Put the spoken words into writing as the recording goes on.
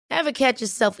Ever catch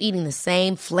yourself eating the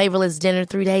same flavorless dinner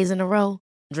 3 days in a row?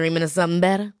 Dreaming of something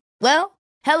better? Well,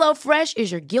 HelloFresh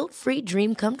is your guilt-free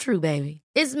dream come true, baby.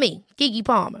 It's me, Keke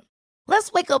Palmer.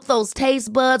 Let's wake up those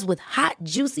taste buds with hot,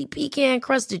 juicy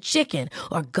pecan-crusted chicken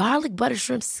or garlic butter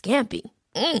shrimp scampi.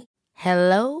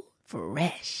 Hello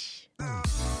Fresh.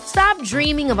 Stop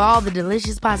dreaming of all the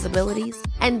delicious possibilities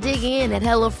and dig in at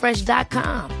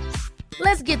HelloFresh.com.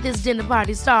 Let's get this dinner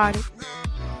party started.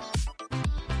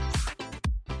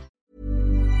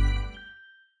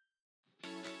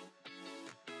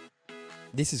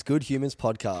 This is Good Humans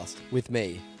Podcast with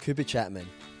me, Cooper Chapman,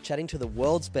 chatting to the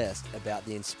world's best about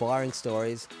the inspiring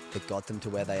stories that got them to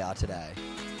where they are today.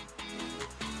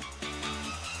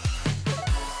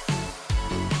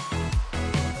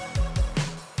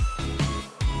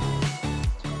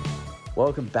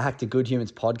 Welcome back to Good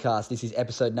Humans Podcast. This is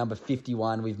episode number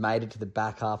 51. We've made it to the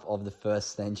back half of the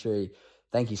first century.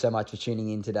 Thank you so much for tuning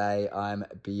in today. I'm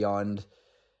beyond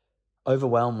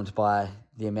overwhelmed by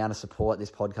the amount of support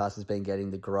this podcast has been getting,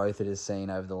 the growth it has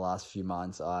seen over the last few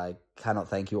months. I cannot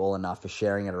thank you all enough for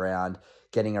sharing it around,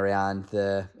 getting around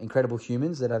the incredible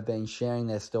humans that have been sharing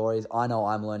their stories. I know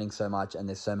I'm learning so much, and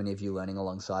there's so many of you learning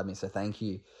alongside me, so thank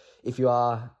you. If you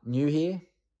are new here,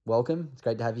 welcome. It's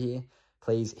great to have you here.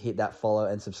 Please hit that follow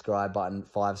and subscribe button,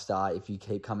 5-star. If you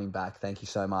keep coming back, thank you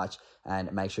so much,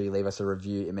 and make sure you leave us a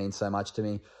review. It means so much to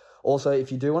me. Also,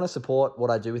 if you do want to support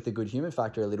what I do with the Good Human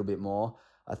Factor a little bit more,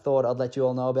 I thought I'd let you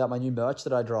all know about my new merch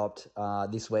that I dropped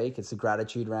this week. It's the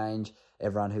Gratitude range.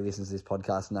 Everyone who listens to this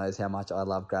podcast knows how much I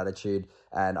love gratitude.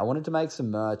 And I wanted to make some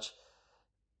merch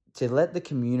to let the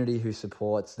community who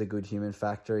supports the Good Human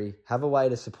Factory have a way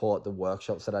to support the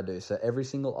workshops that I do. So every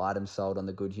single item sold on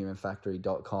the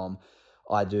goodhumanfactory.com,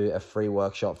 I do a free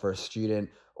workshop for a student.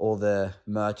 All the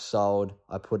merch sold,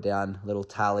 I put down little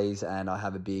tallies, and I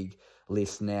have a big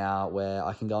list now where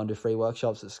I can go and do free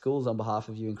workshops at schools on behalf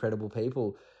of you incredible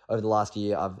people. Over the last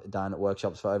year, I've done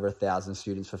workshops for over 1,000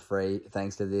 students for free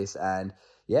thanks to this. And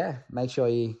yeah, make sure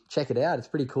you check it out. It's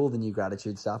pretty cool, the new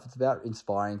gratitude stuff. It's about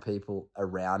inspiring people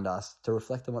around us to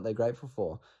reflect on what they're grateful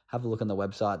for. Have a look on the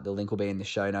website. The link will be in the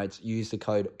show notes. Use the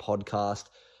code podcast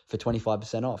for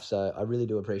 25% off. So I really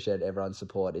do appreciate everyone's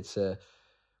support. It's a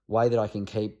way that I can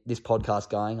keep this podcast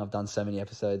going. I've done so many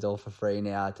episodes all for free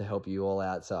now to help you all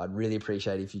out. So I'd really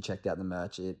appreciate it if you checked out the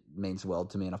merch. It means the world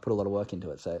to me, and I've put a lot of work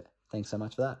into it. So thanks so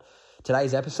much for that.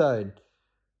 Today's episode,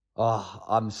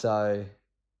 I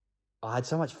had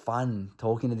so much fun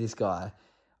talking to this guy.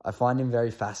 I find him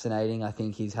very fascinating. I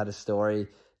think he's had a story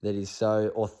that is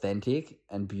so authentic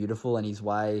and beautiful, and his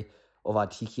way of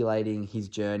articulating his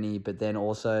journey, but then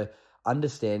also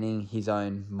understanding his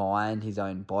own mind, his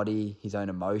own body, his own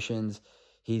emotions.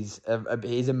 He's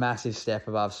a massive step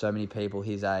above so many people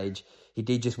his age. He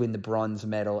did just win the bronze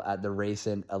medal at the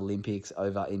recent Olympics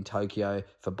over in Tokyo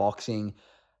for boxing.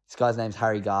 This guy's name's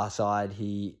Harry Garside.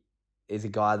 He is a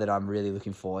guy that I'm really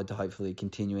looking forward to hopefully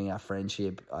continuing our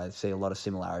friendship. I see a lot of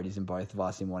similarities in both of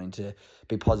us in wanting to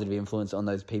be positive influence on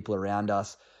those people around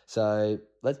us. So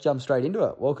let's jump straight into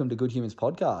it. Welcome to Good Humans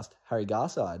Podcast, Harry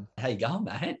Garside. How you going,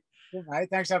 mate? Yeah, mate.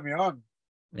 Thanks for having me on.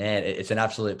 Man, it's an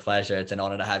absolute pleasure. It's an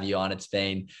honor to have you on. It's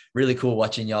been really cool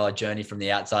watching your journey from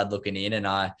the outside looking in, and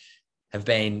I have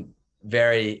been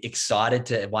very excited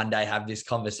to one day have this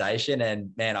conversation.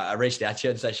 And man, I reached out to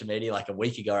you on social media like a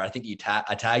week ago. I think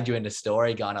I tagged you in the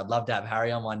story going, I'd love to have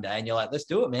Harry on one day. And you're like, let's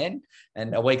do it, man.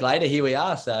 And a week later, here we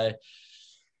are. So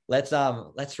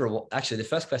actually, the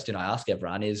first question I ask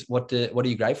everyone is, what are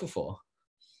you grateful for?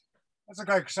 That's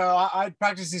okay. So I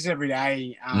practice this every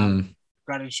day.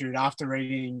 Gratitude after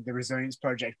reading the Resilience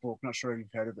Project book. Not sure if you've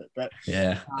heard of it, but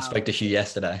yeah, I spoke to Hugh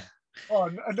yesterday. Oh,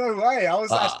 no way. I was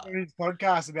asking his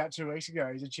podcast about 2 weeks ago.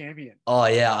 He's a champion. Oh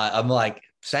yeah. I'm like,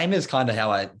 same as kind of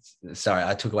how I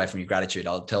took away from your gratitude.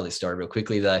 I'll tell this story real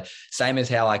quickly though. Same as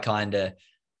how I kind of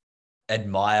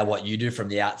admire what you do from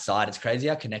the outside. It's crazy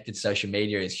how connected social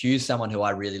media is. Hugh's someone who I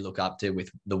really look up to with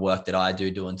the work that I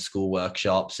do, doing school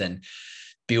workshops and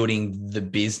building the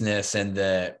business and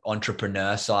the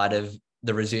entrepreneur side of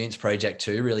the Resilience Project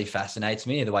too really fascinates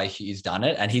me, the way he's done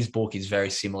it. And his book is very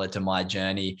similar to my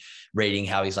journey, reading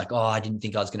how he's like, oh, I didn't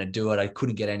think I was going to do it. I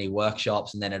couldn't get any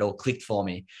workshops. And then it all clicked for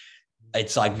me.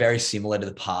 It's like very similar to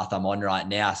the path I'm on right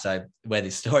now. So where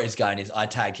this story is going is I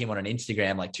tagged him on an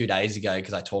Instagram like 2 days ago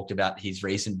because I talked about his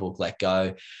recent book, Let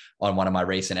Go, on one of my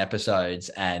recent episodes,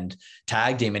 and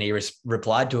tagged him, and he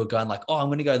replied to it going like, oh, I'm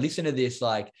going to go listen to this.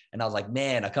 And I was like,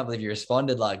 man, I can't believe you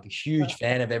responded, like, huge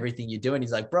fan of everything you do. And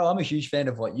he's like, bro, I'm a huge fan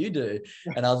of what you do.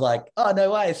 And I was like, oh,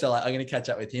 no way. So I'm going to catch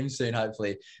up with him soon,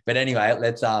 hopefully. But anyway,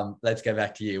 let's go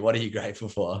back to you. What are you grateful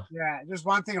for? Yeah. Just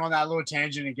one thing on that little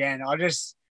tangent again. I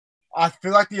just I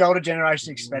feel like the older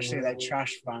generation, especially, they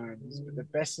trash phones. But the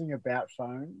best thing about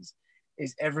phones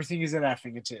is everything is at our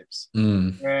fingertips.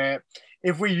 Where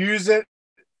if we use it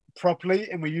properly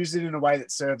and we use it in a way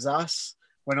that serves us,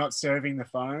 we're not serving the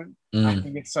phone. I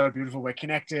think it's so beautiful. We're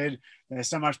connected. There's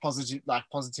so much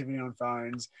positivity on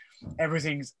phones.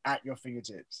 Everything's at your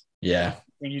fingertips. Yeah.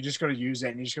 And you just got to use it,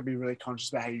 and you just got to be really conscious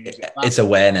about how you use it. It's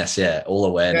awareness, yeah, all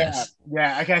awareness.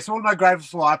 Yeah. Okay, so what am I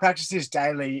grateful for? I practice this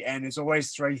daily, and it's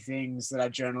always 3 things that I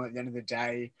journal at the end of the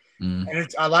day. And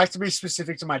I like to be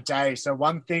specific to my day. So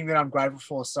one thing that I'm grateful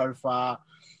for so far,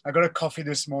 I got a coffee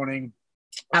this morning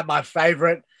at my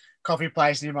favorite coffee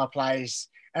place near my place.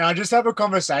 And I just have a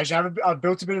conversation. I've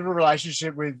built a bit of a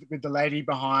relationship with the lady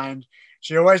behind.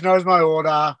 She always knows my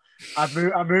order.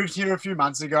 I moved here a few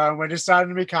months ago, and we're just starting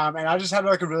to become. And I just had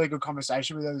like a really good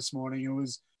conversation with her this morning. It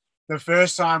was the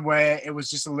first time where it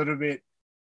was just a little bit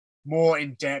more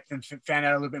in depth and found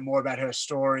out a little bit more about her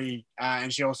story.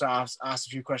 And she also asked a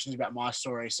few questions about my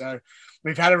story. So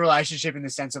we've had a relationship in the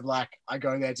sense of like I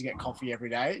go there to get coffee every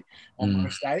day on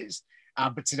most days.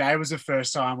 But today was the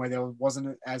first time where there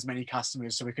wasn't as many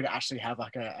customers, so we could actually have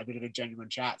like a bit of a genuine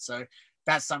chat. So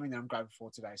that's something that I'm grateful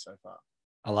for today so far.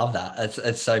 I love that.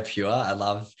 It's so pure. I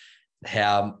love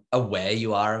how aware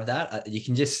you are of that. You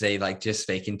can just see, like, just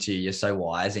speaking to you, you're so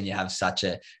wise and you have such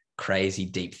a crazy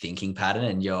deep thinking pattern,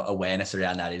 and your awareness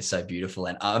around that is so beautiful.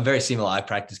 And I'm very similar. I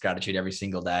practice gratitude every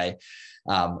single day.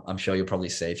 I'm sure you'll probably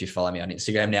see if you follow me on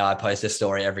Instagram now, I post a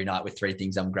story every night with 3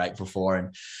 things I'm grateful for,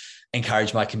 and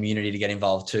encourage my community to get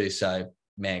involved too. So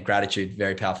man, gratitude,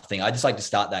 very powerful thing. I just like to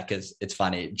start that because it's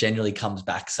funny. It generally comes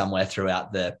back somewhere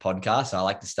throughout the podcast. So I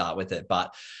like to start with it,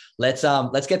 but let's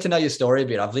get to know your story a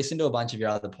bit. I've listened to a bunch of your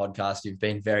other podcasts. You've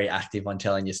been very active on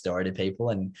telling your story to people,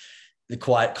 and the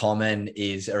quite common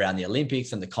is around the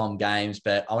Olympics and the Com Games,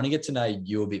 but I want to get to know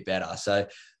you a bit better. So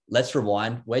let's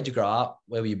rewind. Where'd you grow up?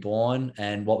 Where were you born?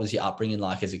 And what was your upbringing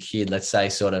like as a kid? Let's say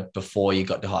sort of before you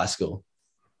got to high school.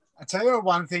 I tell you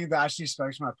one thing that I actually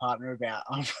spoke to my partner about.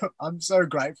 I'm so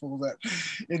grateful that,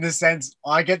 in the sense,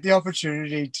 I get the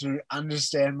opportunity to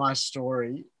understand my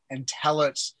story and tell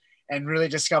it and really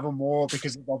discover more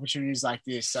because of opportunities like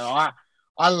this. So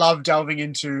I love delving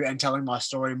into and telling my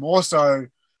story more so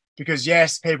because,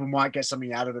 yes, people might get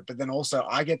something out of it, but then also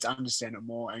I get to understand it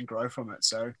more and grow from it.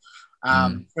 So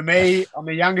for me, I'm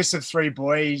the youngest of 3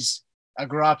 boys. I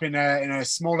grew up in a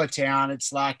smaller town.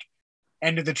 It's like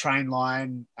end of the train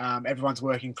line. Everyone's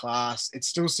working class. It's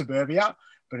still suburbia,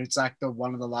 but it's like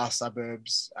one of the last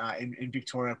suburbs in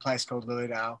Victoria, a place called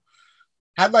Lilydale.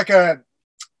 Had like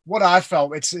what I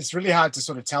felt, it's really hard to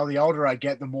sort of tell. The older I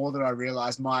get, the more that I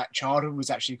realize my childhood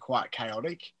was actually quite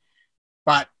chaotic.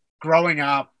 But growing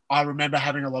up, I remember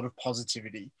having a lot of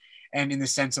positivity, and in the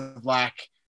sense of like,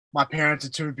 my parents are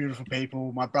 2 beautiful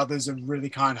people. My brothers are really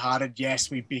kind-hearted.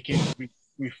 Yes, we bickered,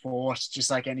 we fought, just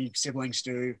like any siblings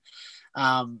do.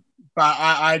 But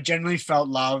I generally felt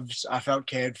loved. I felt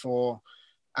cared for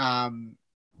by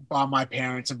my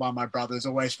parents and by my brothers.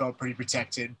 Always felt pretty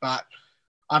protected. But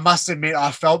I must admit,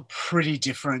 I felt pretty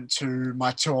different to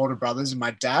my 2 older brothers and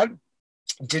my dad.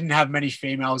 Didn't have many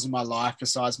females in my life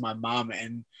besides my mum,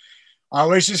 and I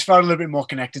always just felt a little bit more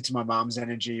connected to my mum's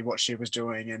energy, what she was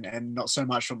doing, and not so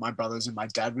much what my brothers and my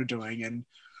dad were doing. And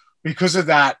because of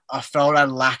that, I felt I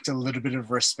lacked a little bit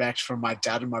of respect from my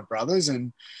dad and my brothers.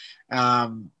 And at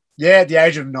the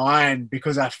age of 9,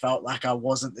 because I felt like I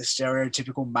wasn't the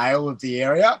stereotypical male of the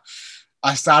area,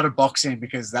 I started boxing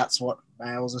because that's what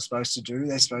males are supposed to do.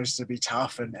 They're supposed to be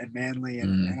tough and manly,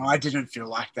 and I didn't feel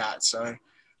like that. So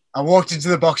I walked into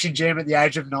the boxing gym at the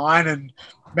age of 9 and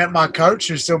met my coach,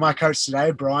 who's still my coach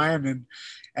today, Brian,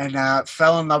 and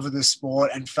fell in love with the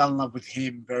sport and fell in love with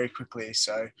him very quickly.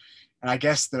 So, and I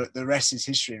guess the rest is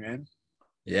history, man.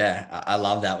 Yeah, I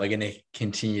love that. We're going to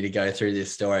continue to go through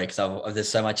this story because there's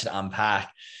so much to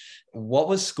unpack. What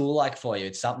was school like for you?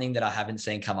 It's something that I haven't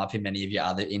seen come up in many of your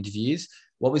other interviews.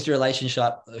 What was your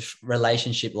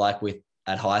relationship like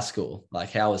at high school?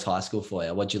 Like, how was high school for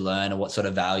you? What'd you learn, or what sort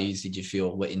of values did you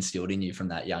feel were instilled in you from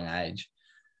that young age?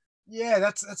 Yeah,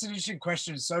 that's an interesting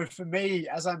question. So for me,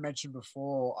 as I mentioned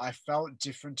before, I felt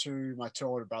different to my 2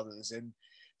 older brothers, and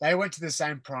they went to the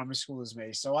same primary school as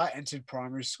me. So I entered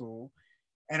primary school,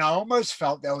 and I almost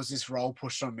felt there was this role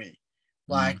pushed on me.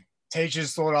 Like,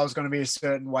 teachers thought I was going to be a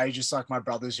certain way, just like my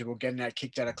brothers who were getting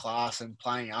kicked out of class and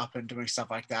playing up and doing stuff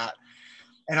like that.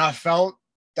 And I felt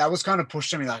that was kind of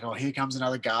pushed on me, like, oh, here comes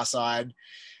another Garside.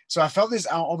 So I felt this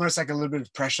almost like a little bit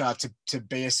of pressure to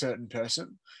be a certain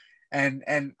person. And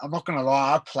I'm not going to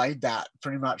lie, I played that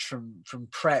pretty much from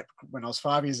prep when I was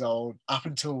 5 years old up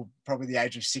until probably the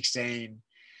age of 16.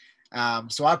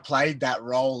 So I played that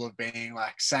role of being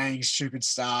like saying stupid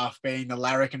stuff, being the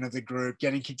larrikin of the group,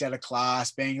 getting kicked out of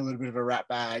class, being a little bit of a rat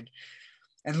bag.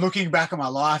 And looking back on my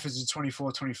life as a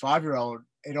 24, 25-year-old,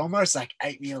 it almost like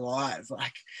ate me alive.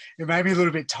 Like it made me a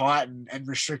little bit tight and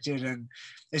restricted. And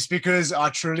it's because I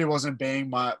truly wasn't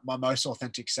being my most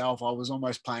authentic self. I was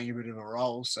almost playing a bit of a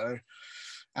role. So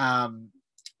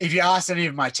if you ask any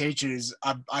of my teachers,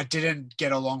 I didn't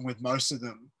get along with most of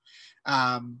them.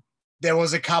 There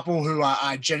was a couple who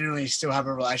I genuinely still have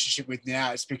a relationship with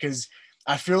now. It's because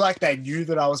I feel like they knew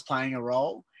that I was playing a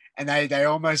role, and they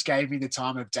almost gave me the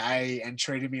time of day and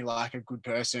treated me like a good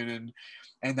person,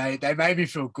 and they made me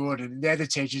feel good. And they're the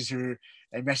teachers who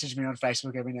they message me on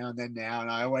Facebook every now and then now,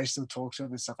 and I always still talk to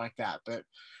them and stuff like that. But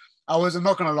I'm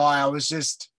not going to lie, I was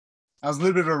a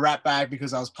little bit of a rat bag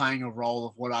because I was playing a role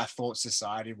of what I thought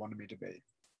society wanted me to be.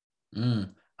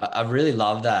 I really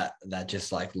love that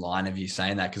just like line of you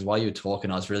saying that, because while you were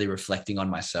talking, I was really reflecting on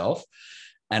myself,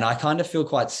 and I kind of feel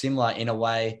quite similar in a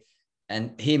way.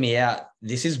 And hear me out.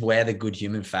 This is where the Good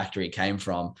Human Factory came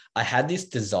from. I had this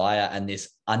desire and this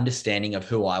understanding of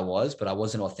who I was, but I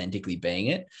wasn't authentically being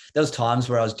it. There was times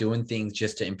where I was doing things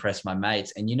just to impress my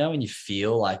mates. And when you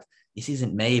feel like this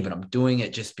isn't me, but I'm doing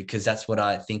it just because that's what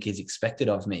I think is expected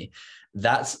of me.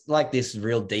 That's like this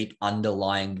real deep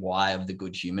underlying why of the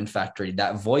Good Human Factory,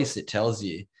 that voice that tells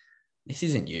you this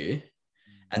isn't you.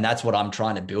 And that's what I'm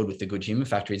trying to build with the Good Human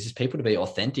Factory, is just people to be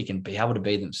authentic and be able to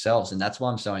be themselves. And that's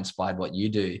why I'm so inspired what you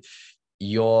do.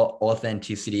 Your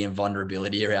authenticity and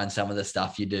vulnerability around some of the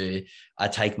stuff you do, I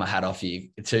take my hat off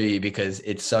to you because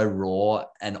it's so raw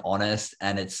and honest,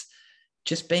 and it's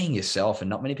just being yourself, and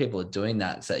not many people are doing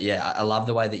that. So yeah, I love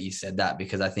the way that you said that,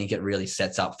 because I think it really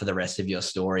sets up for the rest of your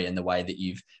story and the way that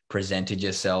you've presented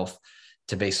yourself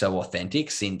to be so authentic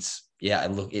since,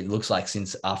 it looks like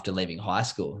since after leaving high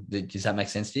school. Does that make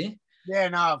sense to you? Yeah,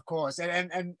 no, of course.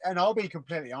 And I'll be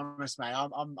completely honest, mate.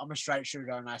 I'm a straight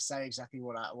shooter, and I say exactly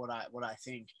what I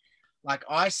think. Like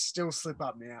I still slip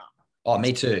up now. Oh,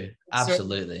 me too.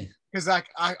 Absolutely. Because like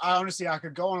I honestly, I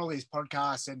could go on all these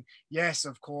podcasts, and yes,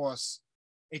 of course,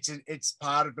 it's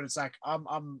part of, but it's like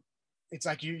it's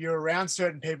like you're around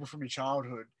certain people from your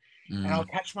childhood, and I'll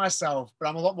catch myself, but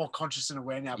I'm a lot more conscious and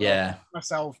aware now. Yeah.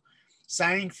 Myself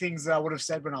saying things that I would have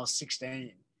said when I was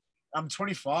 16. I'm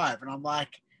 25, and I'm like,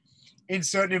 in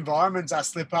certain environments I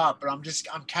slip up, but I'm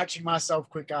catching myself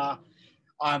quicker.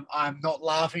 I'm not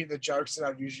laughing at the jokes that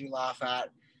I usually laugh at.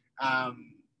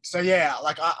 So yeah,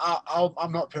 like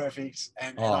I'm not perfect,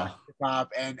 and I slip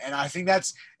up, and I think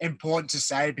that's important to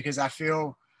say, because I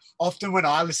feel often when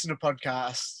I listen to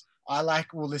podcasts, I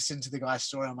will listen to the guy's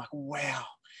story. I'm like, wow,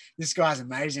 this guy's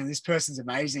amazing. This person's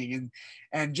amazing.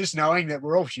 And just knowing that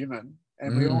we're all human,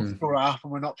 and we all screw up,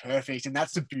 and we're not perfect. And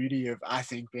that's the beauty of, I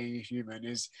think, being a human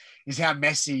is how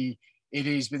messy it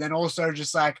is. But then also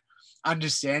just like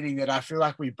understanding that I feel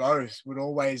like we both would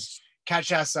always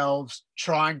catch ourselves,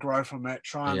 try and grow from it,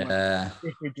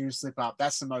 if we do slip up.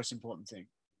 That's the most important thing.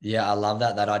 Yeah, I love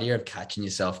that idea of catching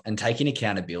yourself and taking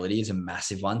accountability is a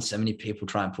massive one. So many people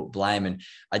try and put blame, and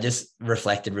I just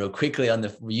reflected real quickly on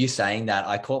you saying that.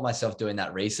 I caught myself doing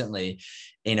that recently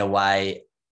in a way,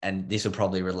 and this will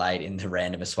probably relate in the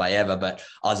randomest way ever, but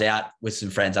I was out with some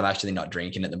friends. I'm actually not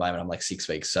drinking at the moment. I'm like 6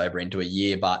 weeks sober into a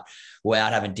year, but we're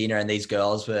out having dinner, and these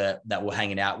girls that we're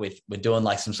hanging out with were doing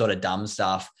like some sort of dumb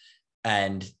stuff,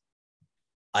 and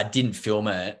I didn't film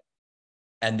it.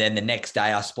 And then the next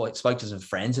day I spoke to some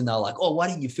friends, and they were like, oh, why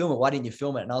didn't you film it? Why didn't you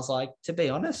film it? And I was like, to be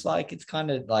honest, like, it's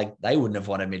kind of like they wouldn't have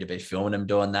wanted me to be filming them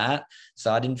doing that.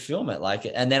 So I didn't film it. Like,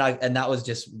 and that was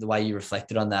just the way you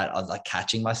reflected on that. I was like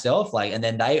catching myself, like, and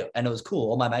it was cool.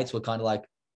 All my mates were kind of like,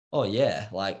 oh yeah.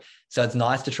 Like, so it's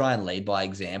nice to try and lead by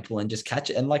example and just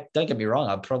catch it. And like, don't get me wrong,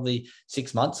 I probably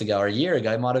 6 months ago or a year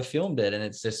ago might've filmed it. And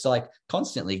it's just like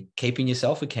constantly keeping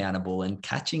yourself accountable and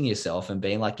catching yourself and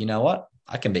being like, you know what,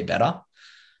 I can be better.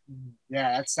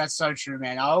 Yeah, that's so true,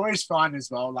 man. I always find as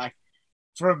well, like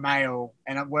for a male,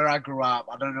 and where I grew up,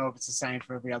 I don't know if it's the same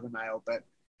for every other male, but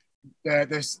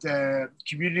the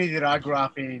community that I grew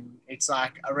up in, it's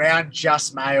like around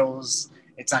just males.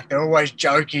 It's like they're always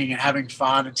joking and having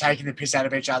fun and taking the piss out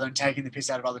of each other and taking the piss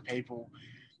out of other people.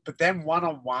 But then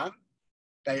one-on-one,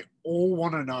 they all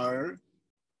want to know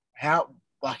how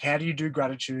do you do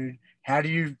gratitude? How do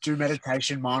you do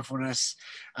meditation, mindfulness?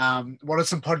 What are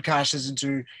some podcasts to listen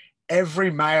to?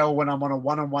 Every male, when I'm on a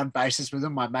one-on-one basis with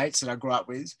them, my mates that I grew up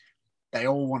with, they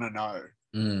all want to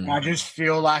know. I just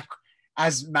feel like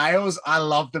as males, I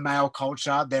love the male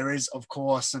culture. There is, of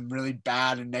course, some really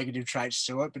bad and negative traits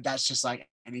to it, but that's just like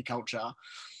any culture.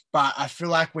 But I feel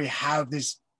like we have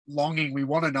this longing. We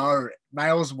want to know.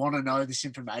 Males want to know this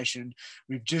information.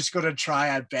 We've just got to try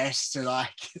our best to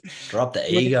like drop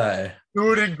the ego.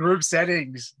 Do it in group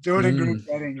settings. Do it in group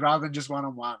settings rather than just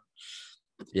one-on-one.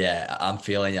 Yeah, I'm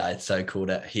feeling it. It's so cool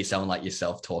to hear someone like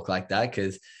yourself talk like that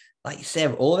because, like you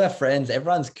said, all of our friends,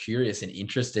 everyone's curious and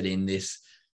interested in this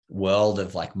world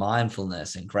of like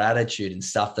mindfulness and gratitude and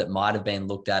stuff that might have been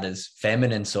looked at as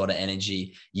feminine sort of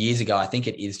energy years ago. I think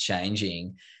it is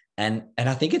changing. And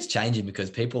I think it's changing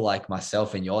because people like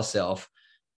myself and yourself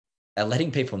are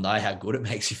letting people know how good it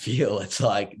makes you feel. It's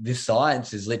like this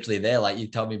science is literally there. Like you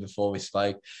told me before we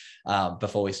spoke,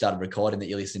 before we started recording, that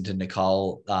you listened to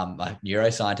Nicole, my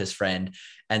neuroscientist friend.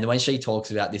 And when she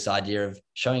talks about this idea of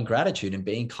showing gratitude and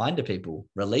being kind to people,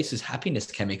 releases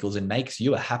happiness chemicals and makes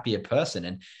you a happier person.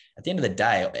 And at the end of the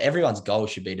day, everyone's goal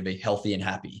should be to be healthy and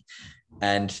happy.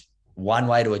 And one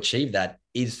way to achieve that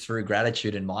is through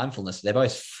gratitude and mindfulness. They're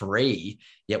both free,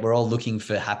 yet we're all looking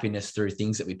for happiness through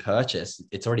things that we purchase.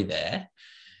 It's already there.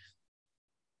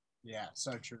 Yeah,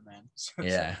 so true, man.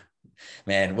 Yeah,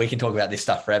 man, we can talk about this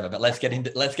stuff forever, but let's get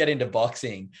into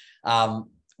boxing.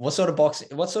 What sort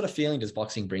of feeling does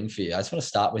boxing bring for you? I just want to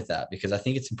start with that because I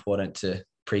think it's important to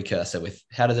precursor with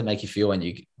how does it make you feel when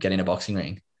you get in a boxing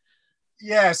ring?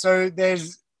 Yeah, so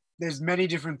there's many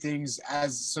different things.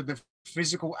 So the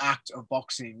physical act of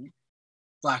boxing,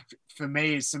 like for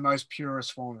me, it's the most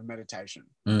purest form of meditation.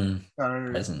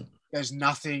 So there's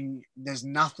nothing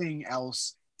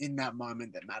else in that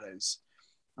moment that matters.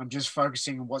 I'm just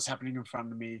focusing on what's happening in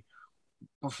front of me.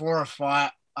 Before a fight,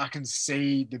 I can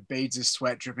see the beads of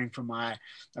sweat dripping from my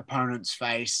opponent's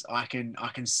face. I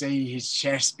can see his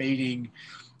chest beating.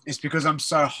 It's because I'm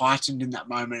so heightened in that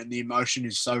moment and the emotion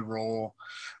is so raw.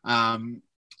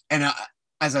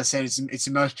 As I said, it's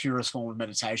the most purest form of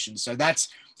meditation. So that's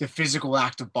the physical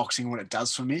act of boxing, what it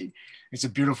does for me. It's a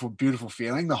beautiful, beautiful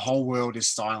feeling. The whole world is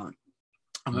silent.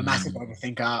 I'm a massive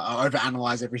overthinker. I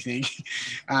overanalyze everything.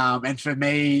 And for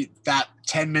me, that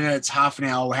 10 minutes, half an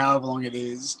hour, however long it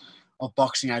is, of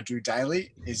boxing I do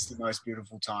daily is the most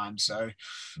beautiful time. So,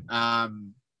 but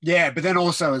then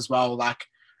also as well, like,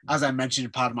 as I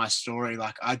mentioned, part of my story,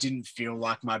 like I didn't feel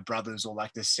like my brothers or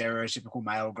like the stereotypical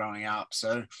male growing up.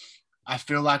 So I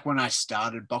feel like when I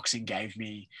started, boxing gave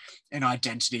me an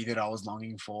identity that I was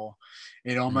longing for.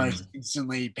 It almost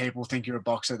instantly, people think you're a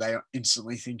boxer, they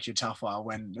instantly think you're tougher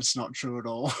when it's not true at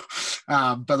all.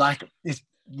 But like it's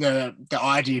the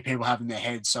idea people have in their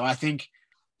heads. So I think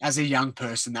as a young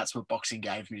person, that's what boxing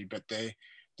gave me. But the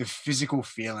physical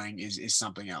feeling is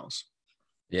something else.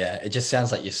 Yeah, it just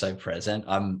sounds like you're so present.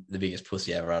 I'm the biggest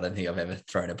pussy ever. I don't think I've ever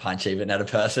thrown a punch even at a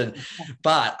person,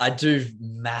 but I do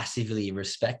massively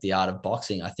respect the art of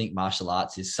boxing. I think martial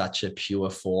arts is such a pure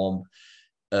form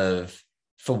of,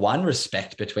 for one,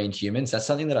 respect between humans. That's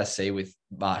something that I see with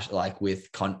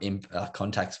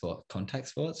contact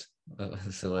sports.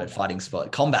 What's the word? Fighting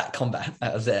sport, combat.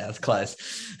 That was close.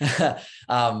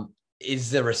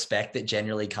 Is the respect that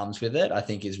generally comes with it, I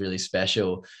think is really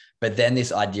special. But then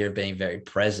this idea of being very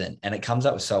present, and it comes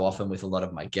up so often with a lot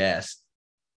of my guests,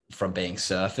 from being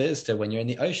surfers to when you're in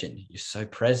the ocean, you're so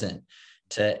present.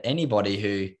 To anybody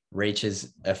who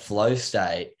reaches a flow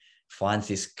state, finds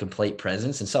this complete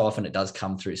presence. And so often it does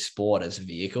come through sport as a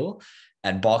vehicle.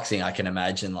 And boxing, I can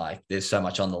imagine, like there's so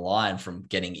much on the line from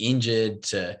getting injured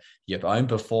to your own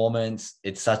performance.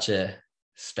 It's such a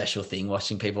special thing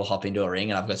watching people hop into a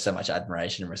ring, and I've got so much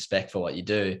admiration and respect for what you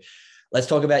do. Let's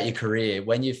talk about your career.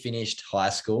 When you finished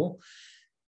high school,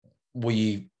 were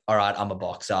you, all right, I'm a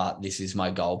boxer, this is my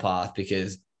goal path?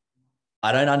 Because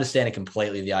I don't understand it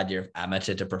completely, the idea of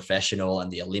amateur to professional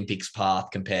and the Olympics path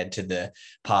compared to the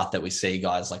path that we see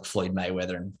guys like Floyd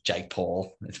Mayweather and Jake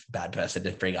Paul. It's a bad person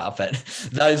to bring up, but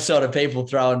those sort of people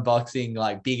throwing boxing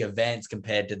like big events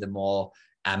compared to the more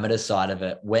amateur side of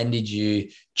it. When did you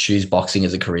choose boxing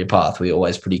as a career path? Were you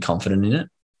always pretty confident in it?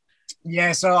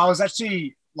 Yeah, so I was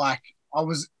actually like,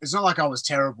 it's not like I was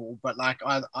terrible, but like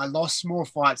I lost more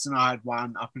fights than I had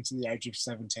won up until the age of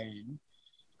 17.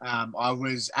 I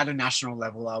was at a national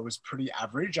level, I was pretty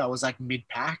average. I was like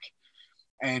mid-pack,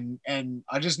 and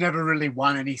I just never really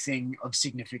won anything of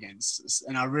significance.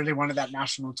 And I really wanted that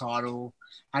national title,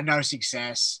 had no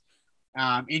success.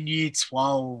 In year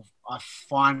 12, I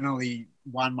finally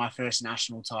won my first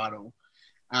national title.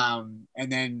 And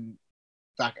then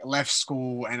like left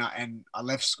school and I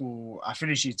left school. I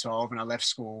finished year 12 and I left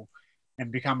school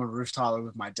and become a roof tiler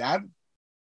with my dad.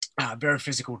 Very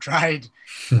physical trade.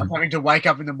 I'm having to wake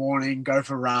up in the morning, go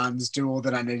for runs, do all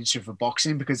that I needed to for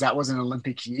boxing, because that was an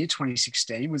Olympic year.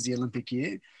 2016 was the Olympic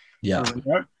year. Yeah.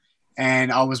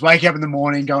 And I was waking up in the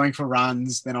morning, going for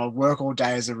runs. Then I'd work all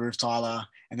day as a roof tiler,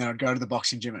 and then I'd go to the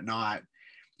boxing gym at night.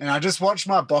 And I just watched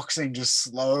my boxing just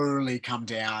slowly come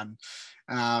down,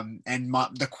 and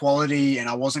the quality, and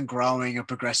I wasn't growing or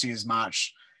progressing as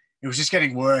much. It was just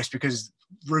getting worse because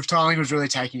roof tiling was really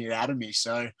taking it out of me.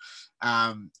 So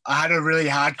I had a really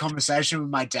hard conversation with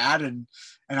my dad, and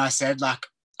I said, like,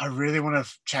 I really want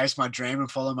to chase my dream and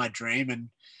follow my dream. And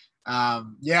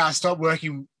I stopped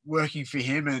working for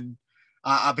him, and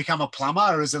I become a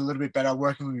plumber. It was a little bit better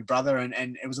working with my brother,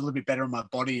 and it was a little bit better on my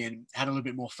body and had a little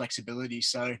bit more flexibility.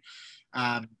 So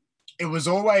it was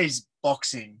always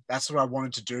boxing. That's what I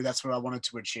wanted to do. That's what I wanted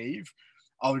to achieve.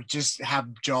 I would just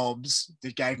have jobs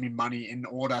that gave me money in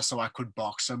order so I could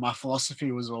box. So my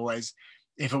philosophy was always,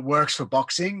 if it works for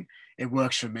boxing, it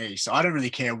works for me. So I don't really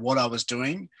care what I was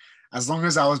doing. As long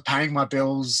as I was paying my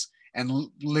bills and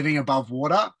living above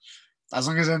water, as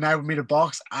long as it enabled me to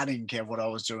box, I didn't care what I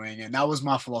was doing. And that was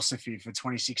my philosophy for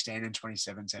 2016 and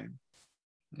 2017.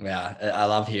 Yeah, I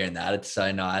love hearing that. It's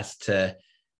so nice to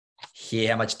hear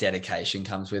how much dedication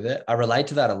comes with it. I relate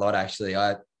to that a lot, actually.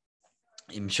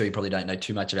 I'm sure you probably don't know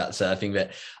too much about surfing,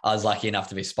 but I was lucky enough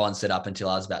to be sponsored up until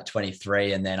I was about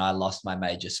 23. And then I lost my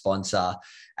major sponsor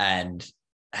and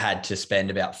had to spend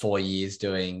about 4 years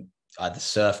doing either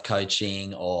surf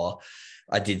coaching, or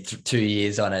I did 2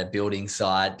 years on a building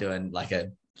site doing like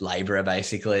a laborer,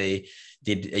 basically.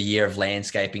 Did a year of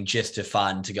landscaping just to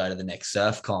fun to go to the next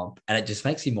surf comp. And it just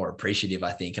makes you more appreciative,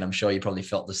 I think. And I'm sure you probably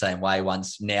felt the same way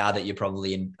now that you're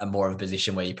probably in a more of a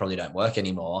position where you probably don't work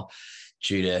anymore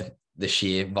due to the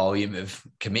sheer volume of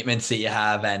commitments that you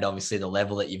have and obviously the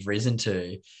level that you've risen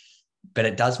to. But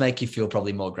it does make you feel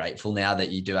probably more grateful now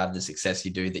that you do have the success you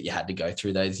do, that you had to go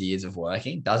through those years of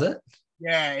working, does it?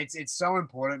 Yeah, it's so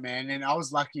important, man. And I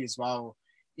was lucky as well.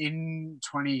 In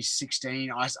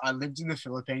 2016, I lived in the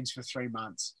Philippines for 3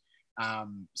 months.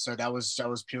 So that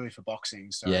was purely for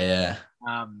boxing. So yeah.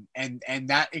 And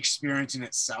that experience in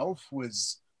itself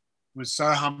was so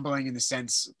humbling, in the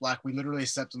sense, like, we literally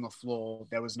slept on the floor.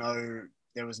 There was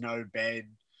no bed.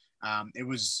 It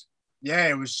was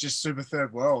just super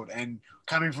third world. And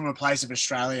coming from a place of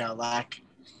Australia, like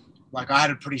I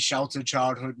had a pretty sheltered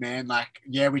childhood, man. Like,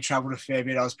 yeah, we traveled a fair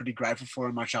bit. I was pretty grateful for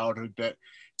in my childhood, but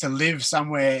to live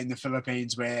somewhere in the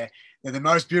Philippines where they're the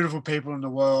most beautiful people in the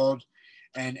world,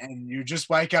 and you just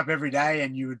wake up every day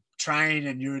and you would train,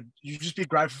 and you just be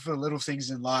grateful for the little things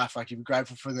in life. Like, you'd be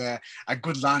grateful for a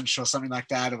good lunch or something like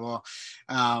that. Or,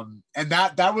 and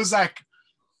that was like,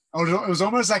 it was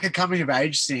almost like a coming of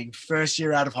age thing. First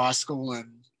year out of high school,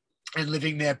 and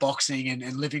living there boxing,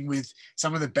 and living with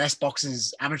some of the best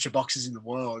boxers, amateur boxers in the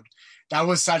world. That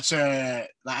was such a,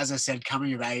 as I said,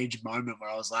 coming of age moment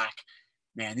where I was like,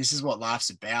 man, this is what life's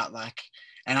about. Like,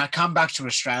 and I come back to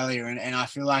Australia, and I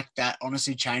feel like that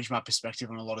honestly changed my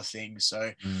perspective on a lot of things.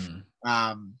 So,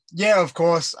 yeah, of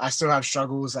course, I still have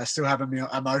struggles. I still have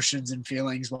emotions and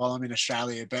feelings while I'm in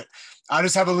Australia, but I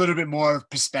just have a little bit more of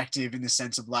perspective, in the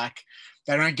sense of, like,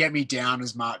 they don't get me down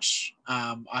as much.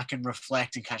 I can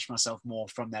reflect and catch myself more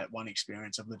from that one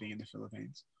experience of living in the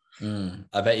Philippines.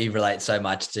 I bet you relate so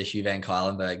much to Hugh Van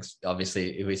Cuylenberg's,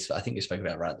 obviously, I think we spoke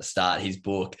about right at the start,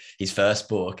 his first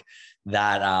book,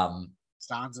 that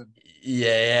Stanza.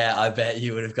 Yeah, I bet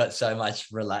you would have got so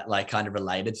much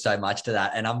related so much to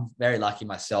that. And I'm very lucky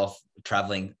myself,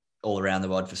 traveling all around the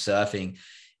world for surfing.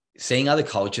 Seeing other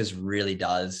cultures really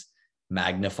does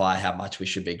magnify how much we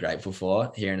should be grateful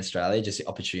for here in Australia, just the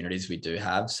opportunities we do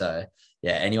have. So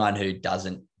yeah, anyone who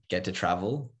doesn't get to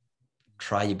travel,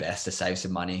 try your best to save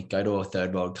some money, go to a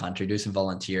third world country, do some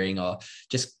volunteering, or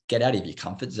just get out of your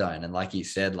comfort zone. And like you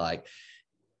said, like,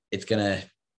 it's going to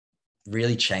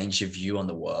really change your view on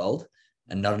the world,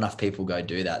 and not enough people go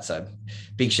do that. So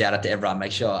big shout out to everyone.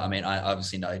 Make sure, I mean, I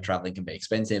obviously know traveling can be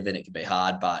expensive and it can be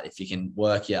hard, but if you can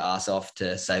work your ass off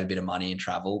to save a bit of money and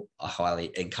travel, I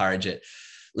highly encourage it.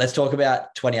 Let's talk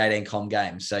about 2018 Com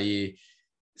Games. So you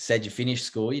said you finished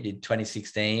school, you did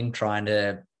 2016, trying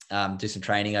to do some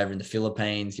training over in the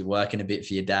Philippines. You're working a bit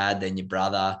for your dad, then your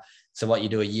brother. So what, you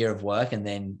do a year of work and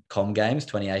then Com Games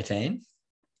 2018?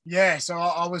 Yeah, so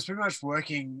I was pretty much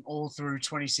working all through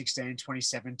 2016,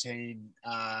 2017,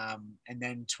 and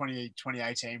then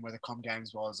 2018, where the Com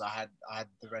Games was, I had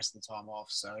the rest of the time off.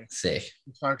 So sick,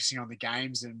 focusing on the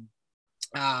games. And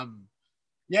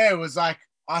yeah, it was like,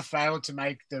 I failed to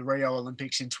make the Rio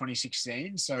Olympics in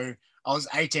 2016. So I was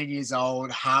 18 years old,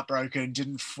 heartbroken,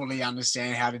 didn't fully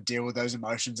understand how to deal with those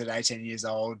emotions at 18 years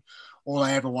old. All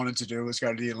I ever wanted to do was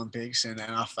go to the Olympics, and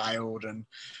I failed. And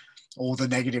all the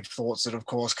negative thoughts that, of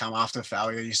course, come after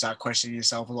failure, you start questioning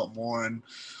yourself a lot more. And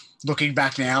looking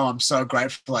back now, I'm so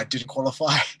grateful I didn't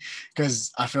qualify,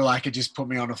 because I feel like it just put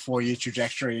me on a 4-year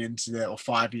trajectory into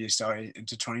 5 years,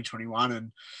 into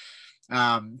 2021.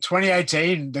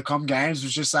 2018, the Com Games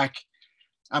was just like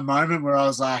a moment where I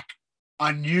was like,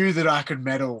 I knew that I could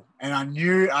medal, and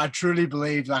I truly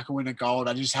believed I could win a gold.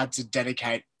 I just had to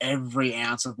dedicate every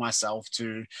ounce of myself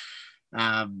to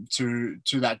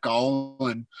that goal.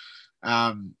 And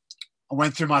I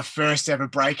went through my first ever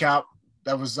breakup.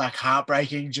 That was like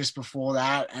heartbreaking just before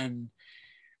that. And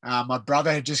my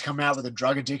brother had just come out with a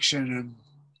drug addiction, and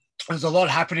there was a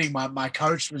lot happening. My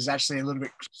coach was actually a little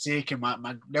bit sick, and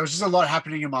there was just a lot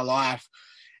happening in my life,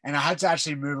 and I had to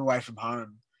actually move away from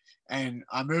home. And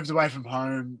I moved away from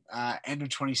home end of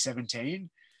 2017.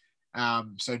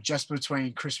 So just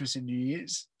between Christmas and New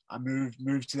Year's, I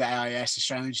moved to the AIS,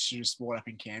 Australian Institute of Sport, up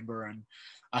in Canberra, and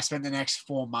I spent the next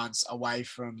 4 months away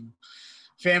from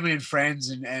family and friends,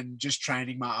 and just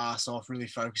training my ass off, really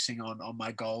focusing on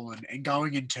my goal, and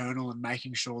going internal and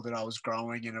making sure that I was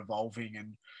growing and evolving,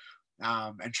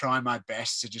 and trying my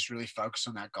best to just really focus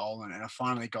on that goal. And I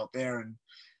finally got there, and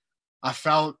I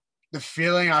felt the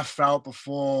feeling I felt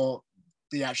before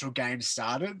the actual game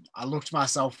started. I looked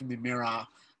myself in the mirror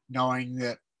knowing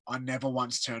that I never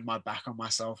once turned my back on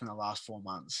myself in the last 4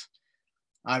 months.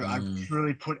 I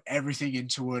really put everything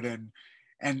into it,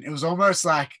 and it was almost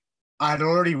like I'd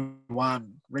already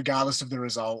won regardless of the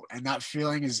result. And that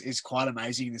feeling is quite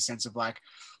amazing, in the sense of like,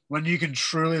 when you can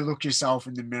truly look yourself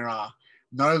in the mirror,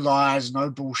 no lies, no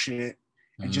bullshit,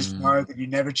 and just know that you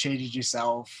never cheated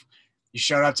yourself. You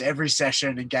showed up to every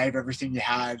session and gave everything you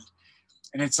had.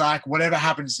 And it's like, whatever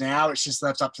happens now, it's just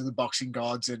left up to the boxing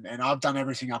gods. And I've done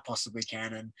everything I possibly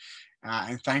can.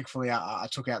 And thankfully, I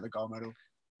took out the gold medal.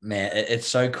 Man, it's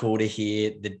so cool to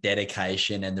hear the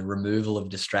dedication and the removal of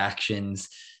distractions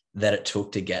that it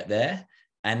took to get there.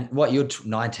 And what, you're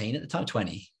 19 at the time?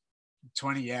 20?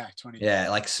 20, yeah. 20. Yeah,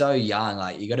 like so young.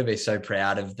 Like, you got to be so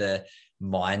proud of the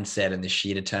mindset and the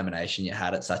sheer determination you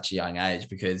had at such a young age,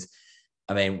 because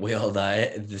I mean, we all know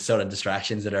the sort of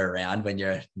distractions that are around when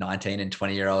you're 19 and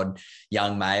 20-year-old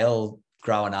young male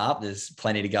growing up. There's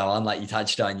plenty to go on. Like you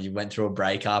touched on, you went through a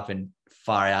breakup, and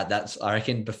far out. That's, I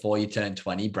reckon, before you turn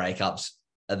 20, breakups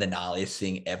are the gnarliest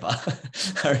thing ever.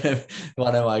 I remember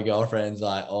one of my girlfriends,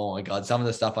 like, oh my God, some of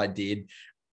the stuff I did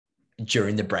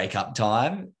during the breakup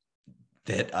time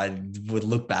that I would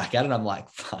look back at, and I'm like,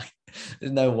 fuck,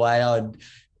 there's no way I would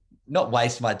not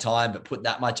waste my time, but put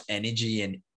that much energy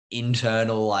and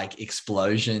internal like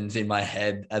explosions in my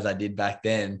head as I did back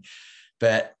then.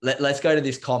 But let's go to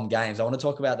this Com Games. I want to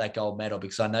talk about that gold medal,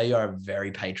 because I know you're a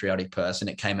very patriotic person.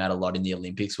 It came out a lot in the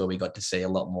Olympics, where we got to see a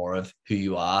lot more of who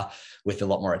you are, with a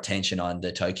lot more attention on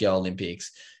the Tokyo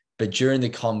Olympics. But during the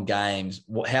Com Games,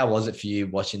 how was it for you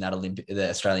watching that the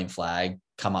Australian flag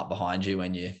come up behind you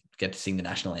when you get to sing the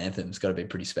national anthem? It's got to be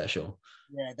pretty special.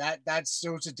 Yeah, that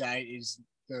still to date is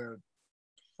the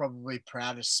probably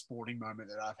proudest sporting moment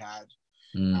that I've had.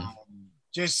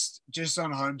 Just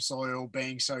on home soil,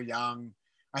 being so young.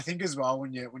 I think as well,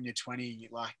 when you're 20,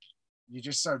 like, you're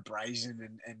just so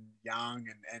brazen and young,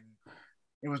 and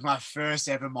it was my first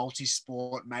ever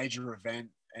multi-sport major event,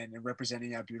 and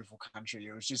representing our beautiful country.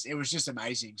 It was just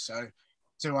amazing. So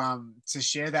to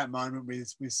share that moment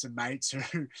with some mates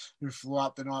who flew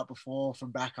up the night before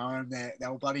from back home, they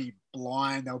were bloody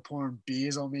blind. They were pouring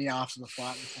beers on me after the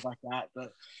fight and stuff like that.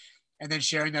 And then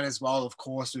sharing that as well, of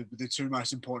course, with the two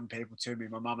most important people to me,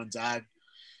 my mum and dad.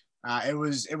 It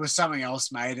was something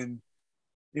else, mate. And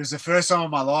it was the first time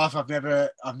in my life I've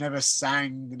never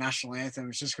sang the national anthem.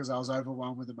 It's just because I was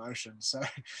overwhelmed with emotion. So,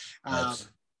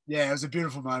 yeah, it was a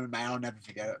beautiful moment, mate. I'll never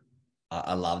forget it.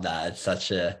 I love that. It's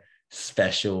such a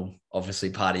special, obviously,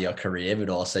 part of your career, but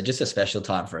also just a special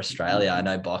time for Australia. I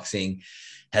know boxing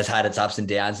has had its ups and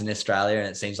downs in Australia, and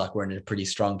it seems like we're in a pretty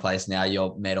strong place now.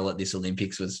 Your medal at this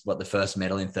Olympics was the first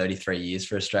medal in 33 years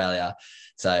for Australia.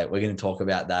 So we're going to talk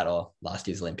about that, or last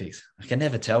year's Olympics. I can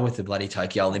never tell with the bloody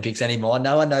Tokyo Olympics anymore.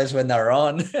 No one knows when they're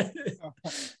on.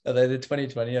 Are they the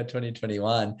 2020 or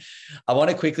 2021? I want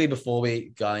to quickly, before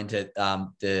we go into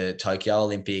the Tokyo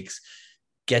Olympics,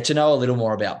 get to know a little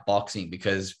more about boxing,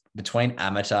 because between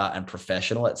amateur and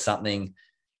professional, it's something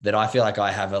that I feel like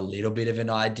I have a little bit of an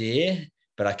idea,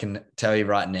 but I can tell you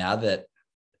right now that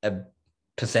a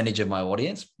percentage of my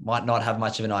audience might not have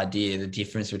much of an idea the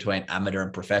difference between amateur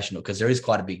and professional, because there is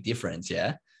quite a big difference.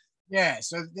 Yeah. Yeah.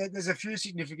 So there's a few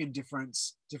significant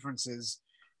differences.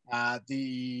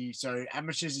 So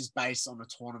amateurs is based on a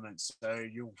tournament. So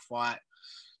you'll fight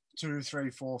 2, 3,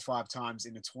 4, 5 times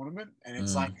in a tournament, and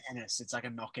it's like tennis. It's like a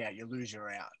knockout. You lose,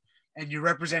 you're out. And you're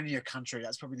representing your country.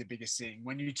 That's probably the biggest thing.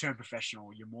 When you turn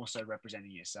professional, you're more so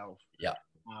representing yourself. Yeah.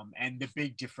 And the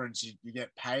big difference, you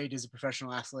get paid as a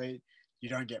professional athlete. You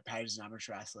don't get paid as an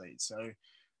amateur athlete. So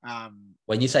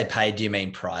When you say paid, do you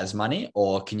mean prize money,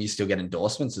 or can you still get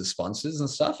endorsements as sponsors and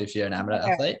stuff if you're an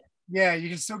amateur athlete? Yeah, you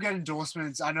can still get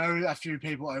endorsements. I know a few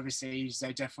people overseas,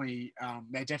 they definitely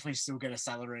still get a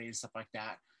salary and stuff like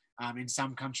that in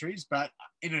some countries. But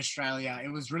in Australia, it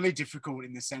was really difficult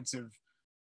in the sense of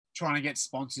trying to get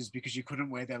sponsors because you couldn't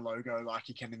wear their logo like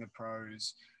you can in the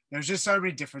pros. There's just so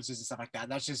many differences and stuff like that.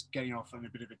 That's just getting off on a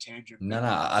bit of a tangent. No,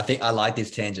 I think I like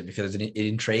this tangent because it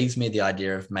intrigues me, the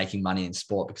idea of making money in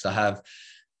sport, because I have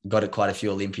got quite a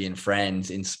few Olympian friends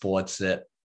in sports that,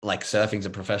 like, surfing's a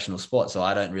professional sport, so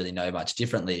I don't really know much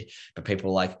differently. But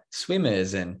people like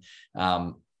swimmers and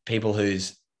people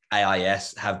whose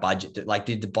AIS have budget, like,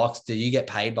 do you get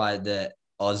paid by the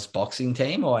Oz boxing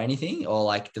team or anything? Or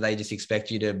like, do they just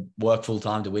expect you to work full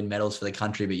time to win medals for the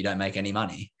country, but you don't make any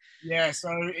money? Yeah, so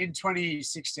in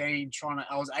 2016,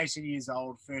 I was 18 years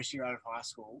old, first year out of high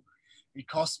school. It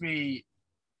cost me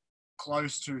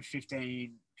close to 20K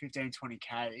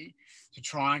to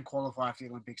try and qualify for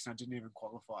the Olympics, and I didn't even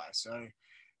qualify. So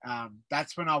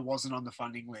that's when I wasn't on the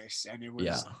funding list, and it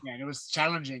was it was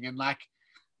challenging. And like,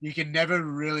 you can never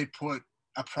really put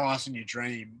a price on your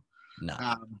dream. No.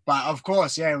 But of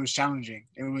course, it was challenging.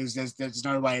 It was there's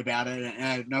no way about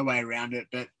it, no way around it.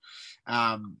 But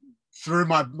through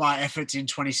my efforts in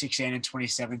 2016 and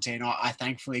 2017, I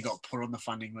thankfully got put on the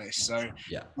funding list. So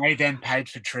they then paid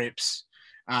for trips.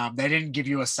 They didn't give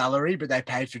you a salary, but they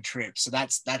paid for trips. So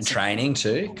that's training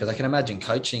too, because I can imagine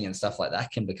coaching and stuff like that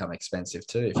can become expensive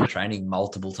too if you're training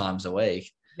multiple times a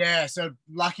week. Yeah, so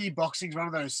lucky boxing's one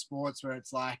of those sports where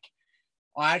it's like,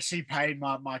 I actually paid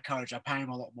my coach. I pay him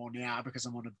a lot more now because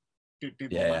I'm on a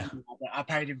bit more money. I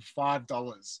paid him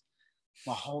 $5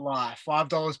 my whole life,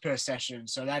 $5 per session.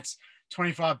 So that's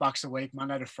 $25 a week,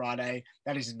 Monday to Friday.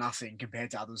 That is nothing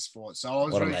compared to other sports. So a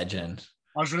legend.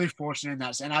 I was really fortunate in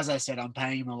that. And as I said, I'm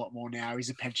paying him a lot more now. He's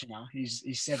a pensioner. He's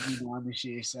 79 this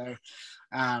year. So,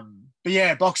 but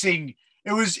yeah, boxing,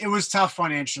 it was tough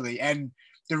financially. And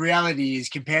the reality is,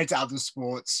 compared to other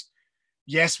sports,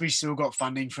 yes, we still got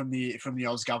funding from the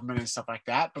Oz government and stuff like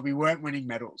that, but we weren't winning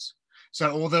medals.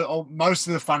 So most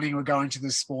of the funding were going to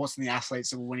the sports and the athletes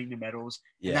that were winning the medals.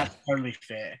 Yeah, and that's totally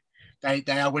fair. They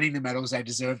are winning the medals. They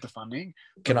deserve the funding.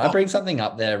 Can I bring something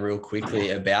up there real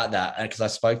quickly about that? Because I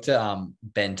spoke to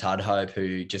Ben Tudhope,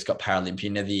 who just got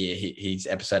Paralympian of the Year. His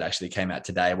episode actually came out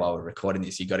today while we're recording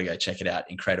this. You got to go check it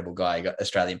out. Incredible guy. He got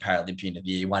Australian Paralympian of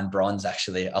the Year. He won bronze,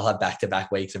 actually. I'll have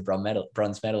back-to-back weeks of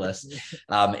bronze medalists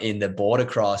in the border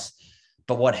cross.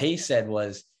 But what he said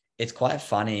was, it's quite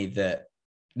funny that,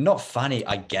 not funny,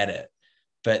 I get it,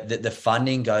 but that the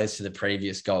funding goes to the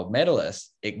previous gold medalists.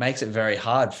 It makes it very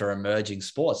hard for emerging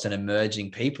sports and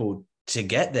emerging people to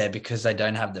get there because they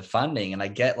don't have the funding. And I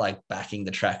get, like, backing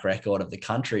the track record of the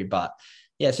country, but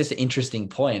yeah, it's just an interesting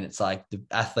point. It's like the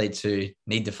athletes who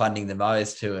need the funding the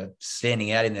most, who are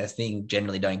standing out in their thing,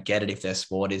 generally don't get it if their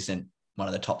sport isn't one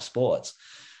of the top sports.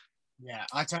 Yeah,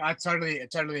 I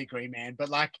totally agree, man. But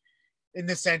like, in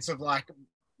the sense of, like,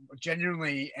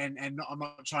 genuinely, and I'm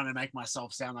not trying to make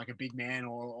myself sound like a big man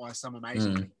or some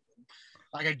amazing person.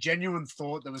 Like, a genuine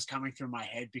thought that was coming through my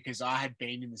head, because I had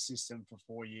been in the system for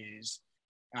 4 years,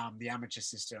 the amateur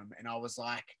system, and I was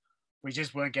like, we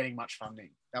just weren't getting much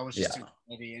funding. That was just too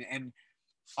heavy, and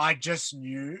I just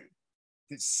knew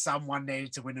that someone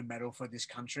needed to win a medal for this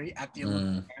country at the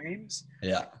Olympic Games.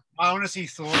 Yeah, I honestly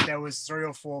thought there was 3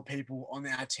 or 4 people on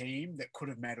our team that could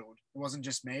have medaled. It wasn't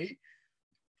just me,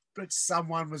 but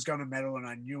someone was going to medal, and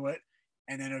I knew it.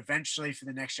 And then eventually, for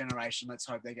the next generation, let's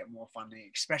hope they get more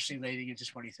funding, especially leading into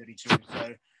 2032.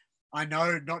 So I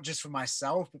know, not just for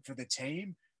myself, but for the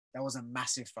team, that was a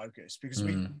massive focus, because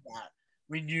we knew that.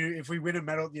 We knew if we win a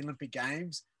medal at the Olympic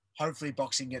Games, hopefully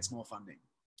boxing gets more funding.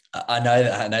 I know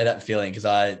that feeling, because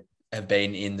I have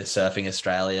been in the Surfing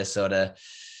Australia sort of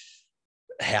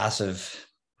house of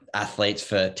athletes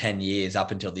for 10 years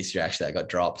up until this year. Actually, I got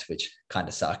dropped, which kind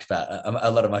of sucked, but a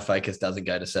lot of my focus doesn't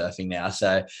go to surfing now.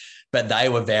 So, but they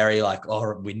were very like,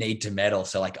 oh, we need to medal.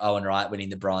 So like Owen Wright winning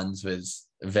the bronze was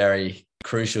very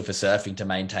crucial for surfing to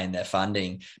maintain their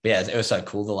funding. But yeah, it was so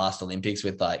cool, the last Olympics,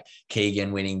 with like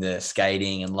Keegan winning the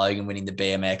skating and Logan winning the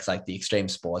BMX. Like, the extreme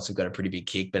sports have got a pretty big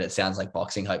kick, but it sounds like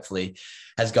boxing hopefully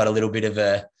has got a little bit of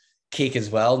a kick as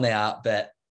well now.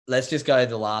 But let's just go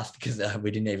the last, because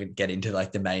we didn't even get into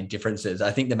like the main differences.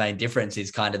 I think the main difference is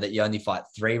kind of that you only fight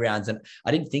 3 rounds. And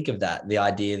I didn't think of that. The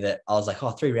idea that I was like,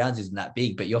 3 rounds isn't that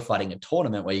big, but you're fighting a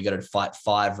tournament where you got to fight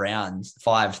 5 rounds,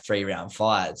 5 3-round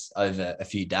fights over a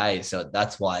few days. So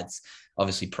that's why it's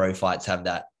obviously pro fights have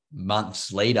that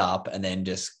months lead up and then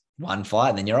just one fight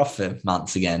and then you're off for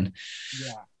months again.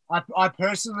 Yeah. I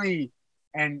personally,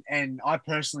 and I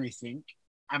personally think,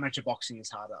 amateur boxing is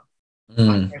harder. I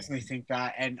Mm. personally think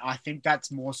that, and I think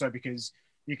that's more so because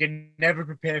you can never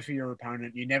prepare for your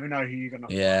opponent. You never know who you're going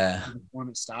to Yeah, fight when the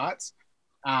tournament starts.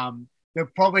 The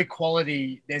probably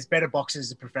quality, there's better boxers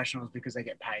than professionals because they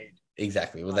get paid.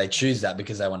 exactly. Well, they choose that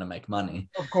because they want to make money.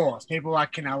 Of course, people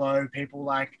like Canelo, people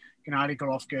like Gennady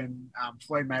Golovkin,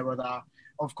 Floyd Mayweather.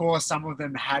 Of course, some of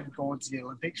them had gone to the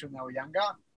Olympics when they were younger,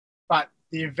 but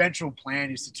the eventual plan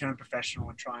is to turn professional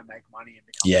and try and make money and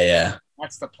become. Yeah, yeah.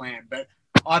 That's the plan. But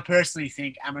I personally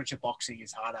think amateur boxing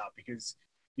is harder because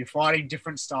you're fighting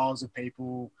different styles of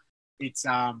people. It's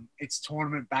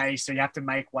tournament based, so you have to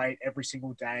make weight every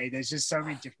single day. There's just so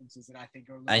many differences that I think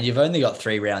are. And you've only got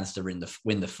 3 rounds to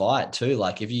win the fight too.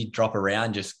 Like if you drop a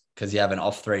round just because you have an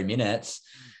off 3 minutes,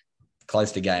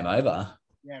 close to game over.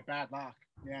 Yeah, bad luck.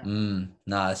 Yeah.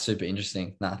 No, it's super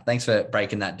interesting. No, thanks for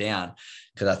breaking that down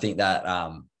because I think that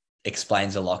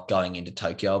explains a lot going into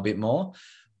Tokyo a bit more.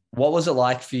 What was it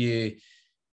like for you,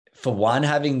 for one,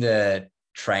 having the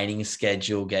training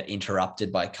schedule get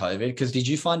interrupted by COVID? Because did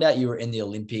you find out you were in the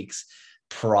Olympics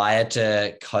prior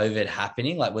to COVID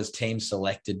happening? Like, was team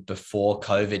selected before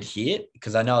COVID hit?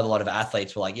 Because I know a lot of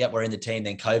athletes were like, yep, we're in the team,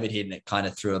 then COVID hit and it kind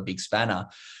of threw a big spanner.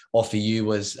 Or for you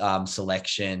was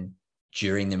selection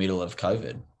during the middle of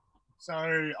COVID? So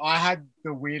I had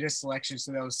the weirdest selection.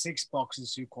 So there was 6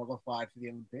 boxers who qualified for the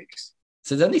Olympics.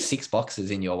 So there's only 6 boxers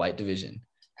in your weight division?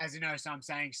 As you know, so I'm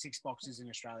saying 6 boxers in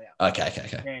Australia. Okay.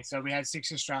 Yeah, so we had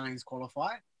 6 Australians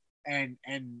qualify, and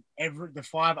the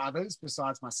 5 others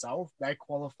besides myself, they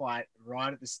qualified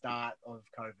right at the start of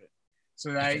COVID.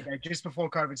 So they just before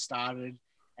COVID started,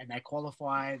 and they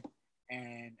qualified,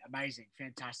 and amazing,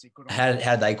 fantastic, good. How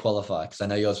did they qualify? Because I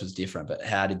know yours was different, but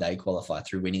how did they qualify?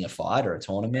 Through winning a fight or a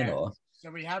tournament? Yeah. Or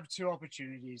So we have 2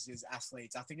 opportunities as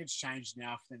athletes. I think it's changed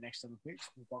now for the next Olympics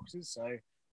for boxers. So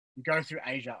you go through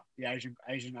Asia, the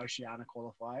Asian Oceania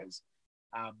qualifiers.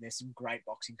 There's some great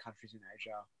boxing countries in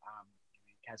Asia,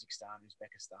 Kazakhstan,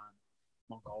 Uzbekistan,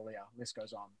 Mongolia, list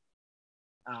goes on.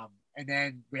 And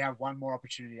then we have one more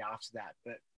opportunity after that.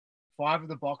 But 5 of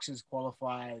the boxers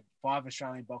qualified, 5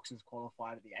 Australian boxers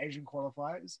qualified at the Asian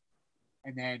qualifiers.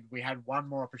 And then we had one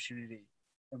more opportunity.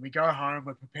 And we go home,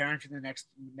 we're preparing for the next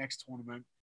tournament,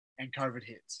 and COVID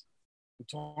hits. The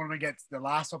tournament the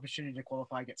last opportunity to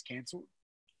qualify gets cancelled.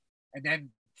 And then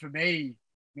for me,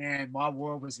 man, my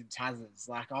world was in tatters.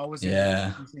 Like I was in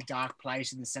a dark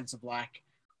place in the sense of like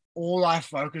all I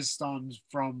focused on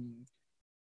from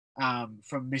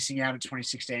missing out in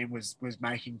 2016 was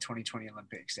making 2020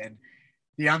 Olympics, and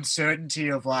the uncertainty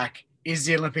of like, is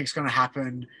the Olympics going to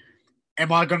happen?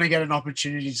 Am I going to get an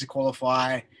opportunity to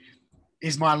qualify?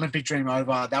 Is my Olympic dream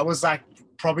over? That was like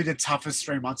probably the toughest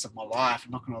 3 months of my life.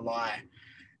 I'm not going to lie.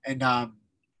 And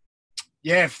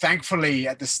thankfully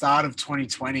at the start of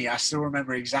 2020, I still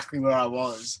remember exactly where I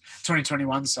was.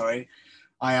 2021, sorry.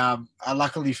 I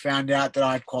luckily found out that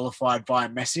I had qualified via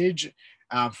message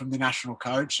from the national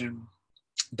coach, and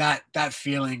that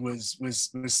feeling was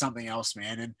something else,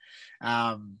 man.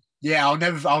 And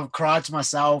I'll cry to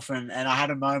myself, and I had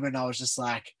a moment. I was just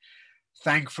like,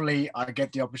 thankfully, I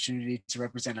get the opportunity to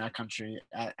represent our country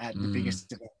at the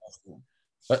biggest event possible.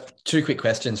 But 2 quick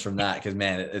questions from that, because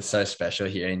man, it's so special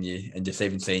hearing you and just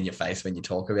even seeing your face when you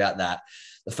talk about that.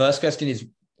 The first question is,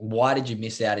 why did you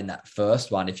miss out in that first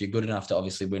one? If you're good enough to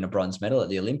obviously win a bronze medal at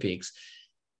the Olympics,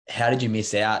 how did you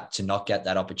miss out to not get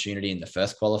that opportunity in the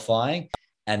first qualifying?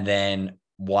 And then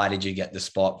why did you get the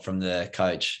spot from the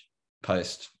coach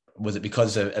post? Was it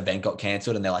because the event got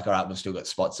cancelled and they're like, all right, we've still got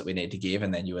spots that we need to give,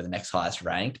 and then you were the next highest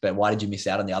ranked? But why did you miss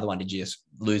out on the other one? Did you just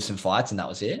lose some fights and that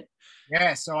was it?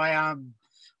 Yeah, so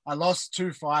I lost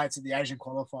 2 fights at the Asian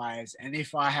qualifiers, and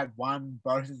if I had won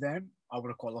both of them, I would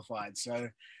have qualified. So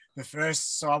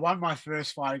I won my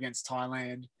first fight against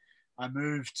Thailand. I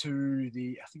moved to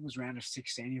I think it was round of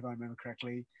 16, if I remember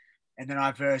correctly. And then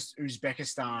I versed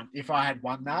Uzbekistan. If I had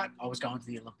won that, I was going to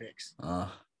the Olympics.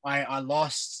 I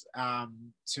lost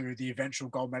to the eventual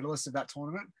gold medalist of that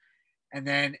tournament. And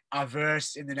then I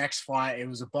versed in the next fight. It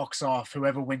was a box off.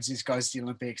 Whoever wins this goes to the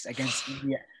Olympics against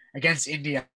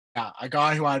India, a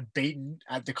guy who I'd beaten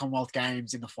at the Commonwealth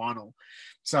Games in the final.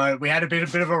 So we had a bit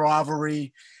of a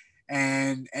rivalry,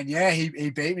 and he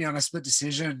beat me on a split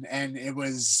decision, and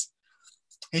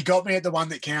he got me at the one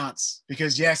that counts,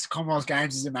 because yes, Commonwealth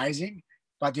Games is amazing,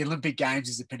 but the Olympic Games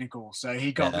is the pinnacle. So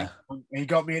he got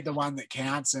me at the one that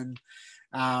counts, and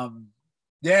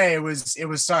it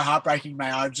was so heartbreaking,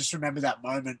 mate. I just remember that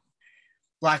moment.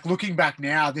 Like looking back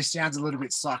now, this sounds a little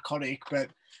bit psychotic, but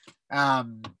I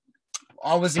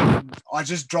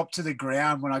just dropped to the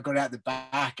ground when I got out the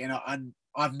back, and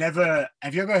I've never.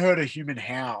 Have you ever heard a human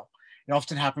howl? It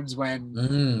often happens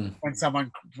Mm. when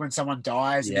someone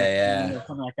dies and Yeah, or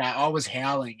something like that. I was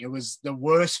howling. It was the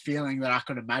worst feeling that I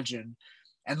could imagine.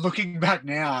 And looking back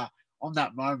now on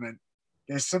that moment,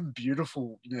 there's some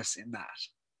beautifulness in that.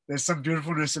 There's some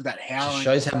beautifulness of that just howling.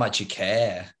 shows how much you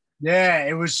care. Yeah,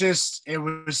 it was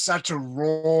such a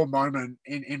raw moment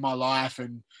in my life.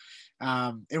 And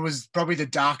it was probably the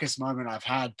darkest moment I've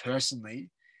had personally.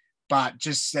 But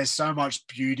just there's so much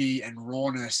beauty and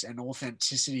rawness and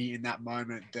authenticity in that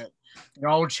moment that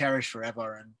I'll cherish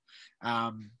forever.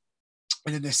 And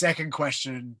then the second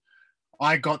question,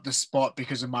 I got the spot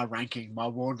because of my ranking. My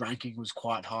world ranking was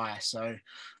quite high, so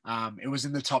it was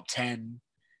in the top 10.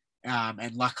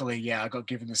 And luckily, yeah, I got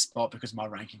given the spot because my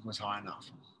ranking was high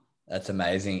enough. That's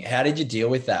amazing. How did you deal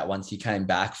with that once you came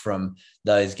back from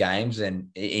those games? And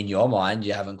in your mind,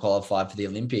 you haven't qualified for the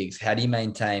Olympics. How do you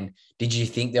maintain? Did you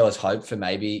think there was hope for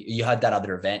maybe you had that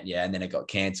other event, yeah, and then it got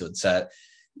cancelled? So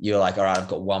you're like, all right, I've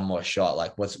got one more shot.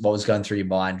 Like, what was going through your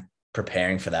mind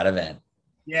preparing for that event?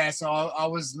 Yeah, so I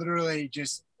was literally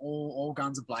just all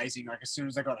guns a blazing. Like as soon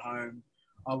as I got home,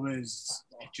 I was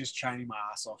like just training my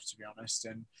ass off, to be honest,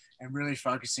 and really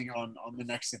focusing on the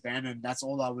next event, and that's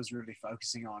all I was really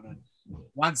focusing on. And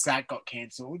once that got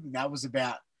cancelled, and that was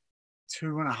about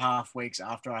 2.5 weeks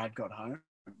after I had got home.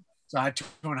 So I had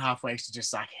 2.5 weeks to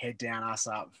just like head down, ass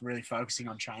up, really focusing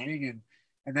on training,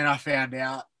 and then I found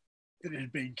out that it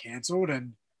had been cancelled,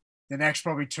 and the next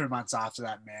probably 2 months after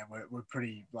that, man, we're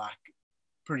pretty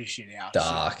shit out.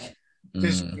 Dark.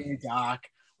 Just really dark.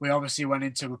 We obviously went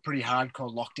into a pretty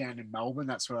hardcore lockdown in Melbourne.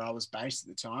 That's where I was based at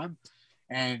the time.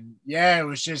 And yeah, it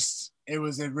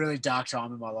was a really dark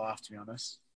time in my life, to be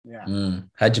honest. Yeah.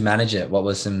 How'd you manage it? What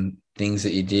were some things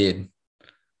that you did?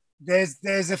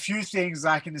 There's a few things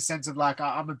like in the sense of like,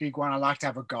 I'm a big one. I like to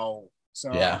have a goal.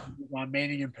 So Yeah. my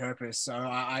meaning and purpose. So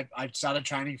I started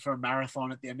training for a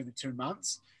marathon at the end of the 2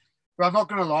 months. But I'm not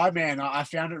going to lie, man, I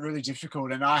found it really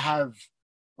difficult. And I have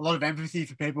a lot of empathy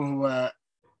for people who are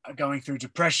going through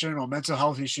depression or mental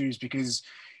health issues because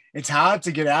it's hard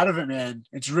to get out of it, man.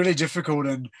 It's really difficult.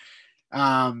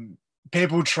 And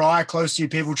people try close to you,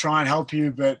 people try and help you,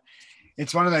 but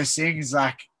it's one of those things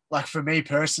like for me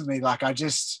personally, like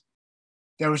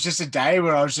there was just a day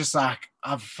where I was just like,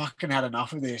 I've fucking had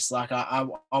enough of this. Like I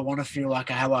want to feel like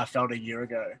how I felt a year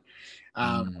ago.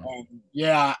 And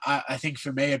yeah, I think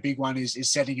for me, a big one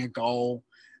is setting a goal,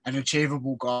 an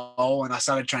achievable goal. And I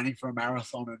started training for a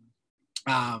marathon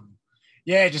and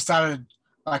yeah, just started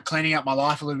like cleaning up my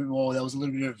life a little bit more. There was a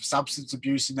little bit of substance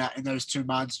abuse in those 2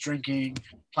 months, drinking,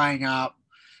 playing up,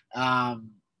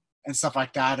 and stuff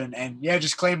like that. And yeah,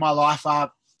 just cleaned my life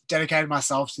up, dedicated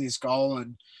myself to this goal.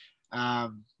 And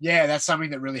yeah, that's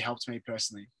something that really helped me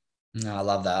personally. No, I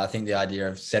love that. I think the idea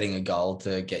of setting a goal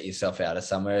to get yourself out of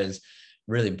somewhere is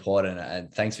really important.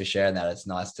 And thanks for sharing that. It's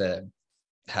nice to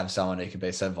have someone who can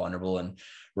be so vulnerable and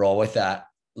raw with that.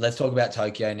 Let's talk about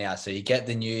Tokyo now. So you get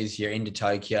the news, you're into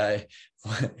Tokyo.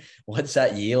 What's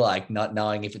that year like, not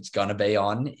knowing if it's going to be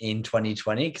on in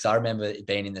 2020? Because I remember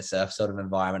being in the surf sort of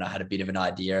environment, I had a bit of an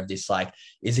idea of this, like,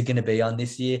 is it going to be on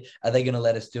this year? Are they going to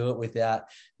let us do it without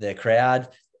the crowd?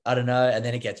 I don't know. And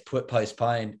then it gets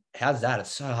postponed. How's that?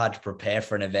 It's so hard to prepare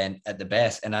for an event at the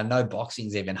best. And I know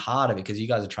boxing's even harder because you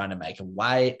guys are trying to make a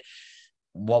weight.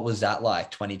 What was that like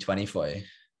 2020 for you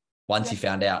once you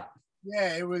found out?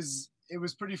 Yeah, it was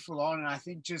pretty full on. And I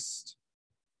think just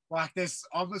like this,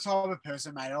 I'm the type of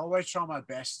person, mate, I always try my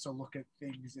best to look at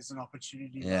things as an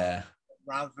opportunity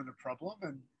rather than a problem.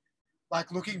 And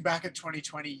like looking back at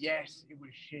 2020, yes, it was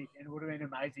shit and it would have been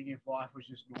amazing if life was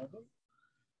just normal.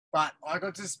 But I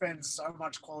got to spend so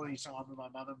much quality time with my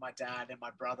mum and my dad and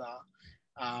my brother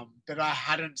that I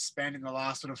hadn't spent in the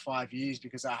last sort of 5 years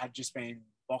because I had just been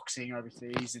boxing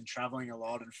overseas and traveling a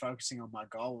lot and focusing on my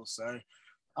goals. So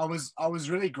I was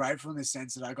really grateful in the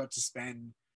sense that I got to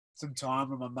spend some time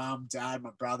with my mum, dad, my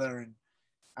brother,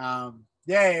 and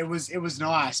yeah, it was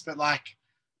nice. But like,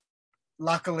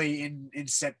 luckily in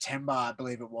September, I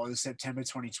believe it was September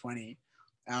 2020,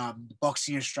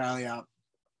 Boxing Australia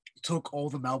took all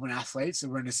the Melbourne athletes that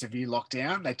were in a severe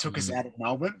lockdown. They took us out of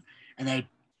Melbourne and they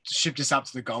shipped us up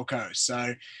to the Gold Coast.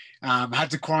 So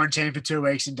had to quarantine for 2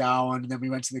 weeks in Darwin, and then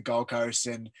we went to the Gold Coast,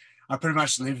 and I pretty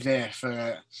much lived there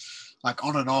for like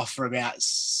on and off for about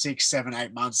 6, 7,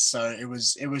 8 months. So it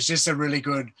was just a really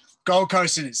good Gold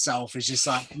Coast in itself is just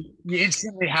like you're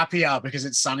instantly happier because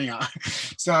it's sunnier.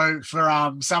 So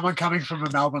for someone coming from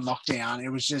a Melbourne lockdown,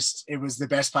 it was the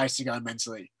best place to go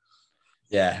mentally.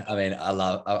 Yeah, I mean,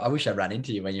 I wish I ran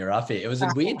into you when you were up here. It was a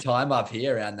weird time up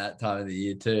here around that time of the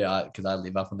year too, because I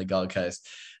live up on the Gold Coast.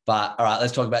 But all right,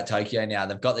 let's talk about Tokyo now.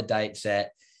 They've got the date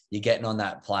set. You're getting on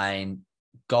that plane.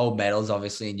 gold medals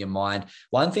obviously in your mind.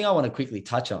 One thing I want to quickly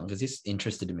touch on, because this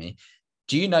interested me.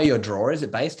 Do you know your draw? Is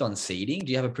it based on seeding?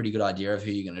 Do you have a pretty good idea of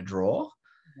who you're going to draw?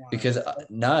 No. Because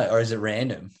no, or is it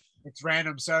random? It's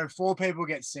random. So 4 people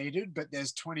get seeded, but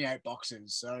there's 28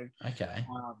 boxes. So okay,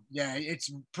 yeah,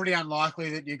 it's pretty unlikely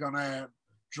that you're gonna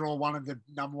draw one of the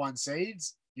number 1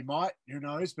 seeds. You might, who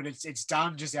knows? But it's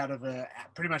done just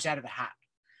pretty much out of a hat.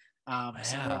 wow.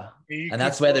 So and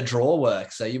that's where the draw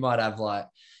works. So you might have like,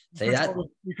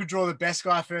 you could draw the best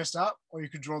guy first up, or you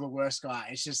could draw the worst guy.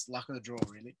 It's just luck of the draw,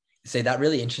 really. See, that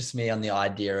really interests me on the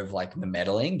idea of like the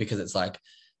medaling, because it's like,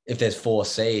 if there's 4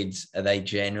 seeds, are they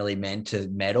generally meant to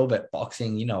medal? But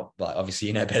boxing, like obviously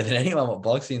you know better than anyone what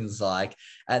boxing's like.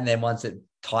 And then once it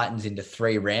tightens into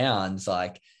 3 rounds,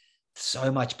 like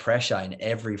so much pressure in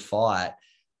every fight.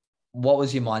 What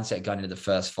was your mindset going into the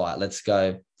first fight? Let's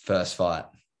go first fight.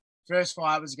 First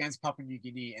fight was against Papua New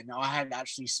Guinea, and I had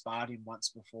actually sparred him once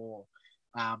before.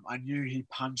 I knew he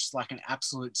punched like an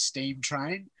absolute steam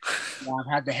train.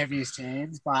 Had the heaviest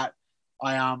hands, but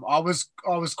I was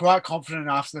quite confident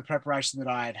after the preparation that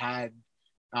I had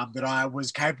that I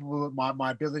was capable.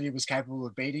 My ability was capable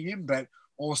of beating him, but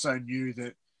also knew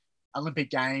that Olympic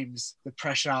Games, the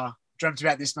pressure, dreamt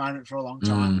about this moment for a long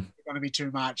time. It's going to be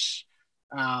too much.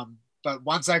 But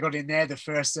once I got in there, the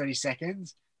first 30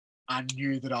 seconds, I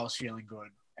knew that I was feeling good,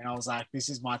 and I was like, "This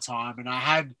is my time." And I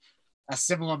had a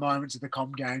similar moment to the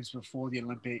Com Games before the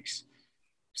Olympics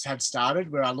had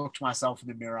started, where I looked myself in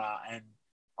the mirror and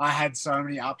I had so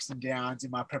many ups and downs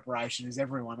in my preparation, as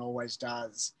everyone always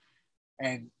does.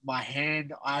 And my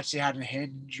hand, I actually had a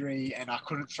hand injury and I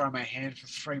couldn't throw my hand for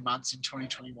 3 months in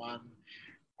 2021.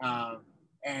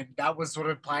 And that was sort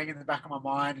of playing in the back of my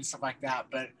mind and stuff like that.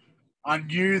 But I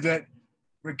knew that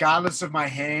regardless of my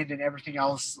hand and everything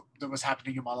else that was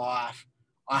happening in my life,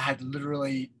 I had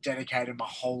literally dedicated my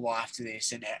whole life to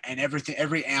this and everything,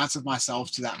 every ounce of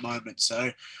myself to that moment.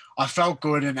 So I felt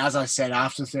good. And as I said,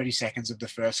 after 30 seconds of the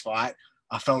first fight,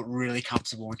 I felt really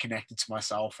comfortable and connected to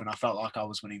myself. And I felt like I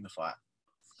was winning the fight.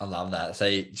 I love that. So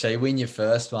you win your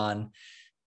first one,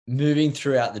 moving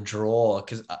throughout the draw.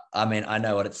 Cause I mean, I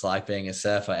know what it's like being a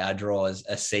surfer. Our draws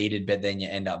are seeded, but then you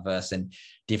end up versing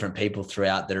different people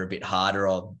throughout that are a bit harder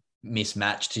or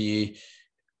mismatched to you.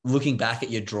 Looking back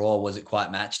at your draw, was it quite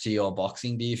matched to your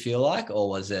boxing, do you feel like? Or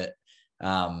was it,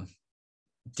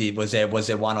 was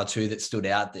there one or two that stood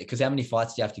out there? Because how many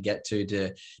fights do you have to get to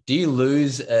do you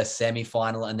lose a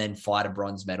semi-final and then fight a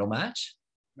bronze medal match?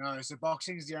 No, so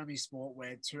boxing is the only sport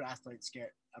where 2 athletes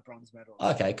get a bronze medal.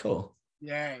 Okay, cool.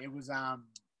 Yeah, it was,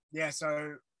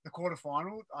 so the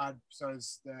quarterfinal, so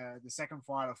it's the second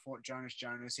fight I fought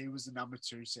Jonas. He was the number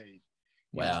 2 seed.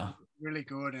 Wow. Really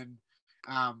good. And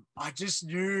I just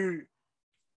knew,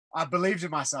 I believed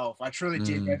in myself. I truly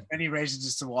did. There's many reasons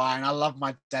as to why, and I love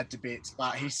my dad to bits,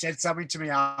 but he said something to me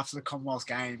after the Commonwealth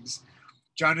Games.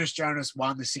 Jonas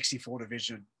won the 64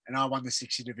 division and I won the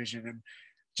 60 division. And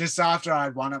just after I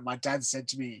won it, my dad said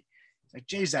to me, like,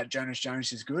 geez, that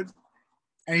Jonas is good.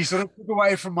 And he sort of took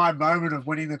away from my moment of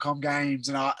winning the Com Games.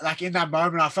 And in that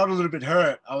moment, I felt a little bit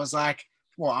hurt. I was like,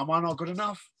 well, am I not good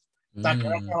enough? That's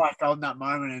how I felt in that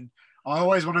moment. And I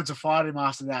always wanted to fight him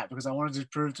after that because I wanted to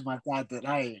prove to my dad that,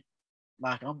 hey,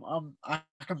 like I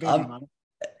can beat him.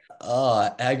 Oh,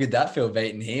 how good that feel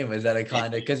beating him? Was that a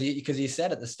kind of, because you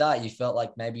said at the start you felt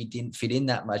like maybe you didn't fit in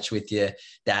that much with your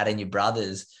dad and your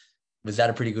brothers. Was that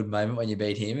a pretty good moment when you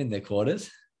beat him in the quarters?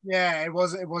 Yeah, it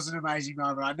was an amazing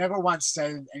moment. I never once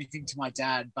said anything to my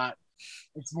dad, but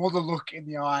it's more the look in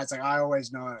the eyes. Like, I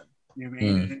always know, you know what I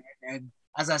mean? And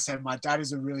as I said, my dad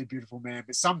is a really beautiful man,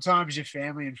 but sometimes your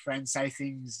family and friends say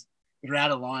things that are out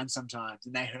of line sometimes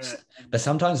and they hurt. But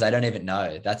sometimes they don't even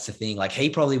know. That's the thing. Like, he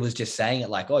probably was just saying it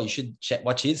like, oh, you should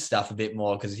watch his stuff a bit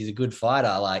more because he's a good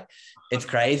fighter. Like, it's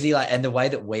crazy. Like, and the way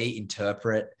that we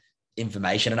interpret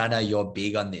information, and I know you're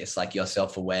big on this, like your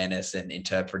self-awareness and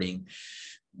interpreting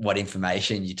what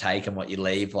information you take and what you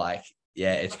leave. Like,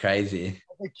 yeah, it's crazy.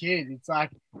 As a kid, it's like,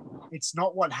 it's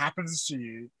not what happens to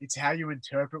you, it's how you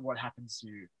interpret what happens to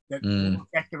you that will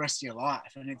affect the rest of your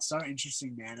life. And it's so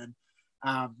interesting, man.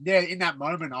 And in that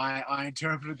moment, I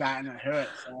interpreted that and it hurt.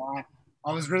 So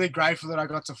I was really grateful that I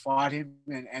got to fight him,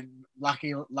 and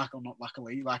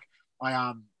luckily, like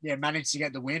I managed to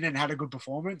get the win and had a good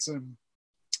performance. And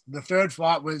the third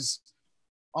fight was,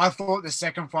 I thought the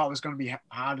second fight was going to be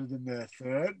harder than the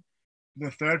third. The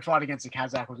third fight against the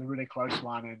Kazakh was a really close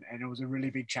one, and it was a really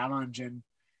big challenge. And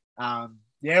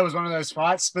it was one of those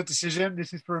fights, split decision.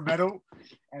 This is for a medal.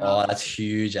 And, that's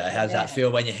huge. How's that feel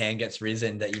when your hand gets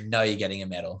risen that you know you're getting a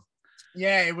medal?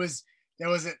 Yeah, it was. There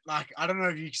was I don't know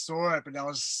if you saw it, but there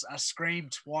was a scream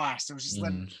twice. It was just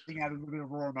letting out a little bit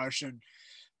of raw emotion.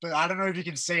 but I don't know if you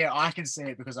can see it. I can see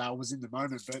it because I was in the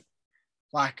moment, but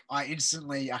like I can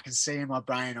see in my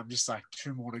brain, I'm just like,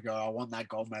 2 more to go. I want that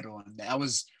gold medal. And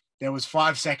there was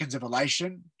 5 seconds of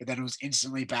elation, but then it was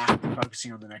instantly back to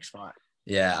focusing on the next fight.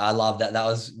 Yeah, I love that. That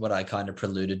was what I kind of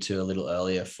preluded to a little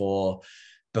earlier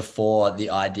before the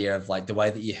idea of like the way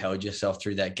that you held yourself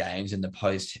through that games and the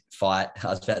post-fight, I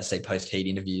was about to say post-heat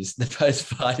interviews, the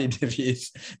post-fight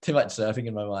interviews, too much surfing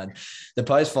in my mind. The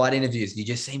post-fight interviews, you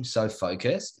just seem so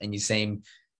focused and you seem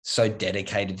so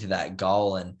dedicated to that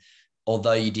goal. And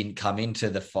although you didn't come into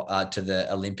the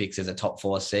Olympics as a top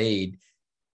 4 seed,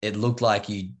 it looked like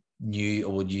you knew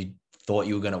or you thought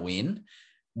you were going to win.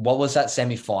 What was that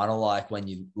semi-final like when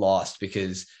you lost?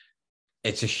 Because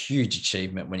it's a huge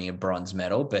achievement winning a bronze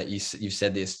medal, but you've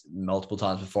said this multiple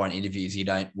times before in interviews, you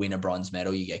don't win a bronze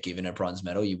medal, you get given a bronze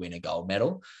medal, you win a gold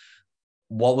medal.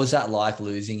 What was that like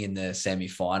losing in the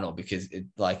semi-final? Because it,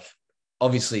 like,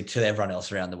 obviously to everyone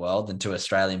else around the world and to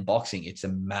Australian boxing, it's a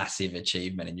massive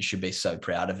achievement and you should be so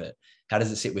proud of it. How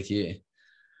does it sit with you?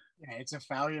 Yeah, it's a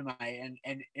failure, mate.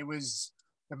 And it was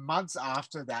the months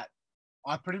after that,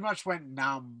 I pretty much went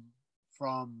numb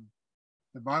from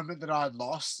the moment that I had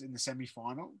lost in the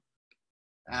semi-final.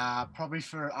 Probably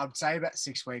for, I'd say about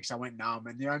 6 weeks, I went numb.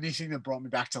 And the only thing that brought me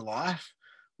back to life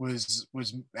was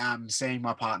seeing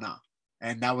my partner.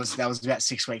 And that was about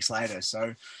 6 weeks later.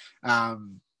 So,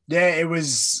 yeah, it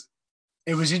was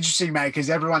interesting, mate, because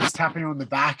everyone's tapping you on the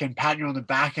back and patting you on the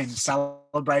back and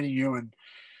celebrating you and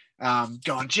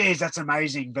going, geez, that's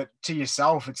amazing. But to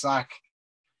yourself, it's like,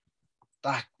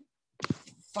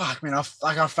 fuck, man,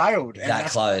 I failed. That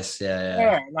close,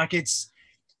 yeah. Like it's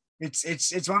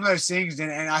one of those things,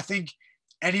 and I think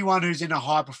anyone who's in a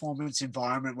high performance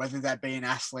environment, whether that be an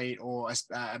athlete or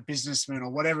a businessman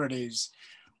or whatever it is,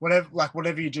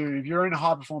 whatever you do, if you're in a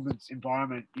high performance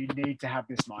environment, you need to have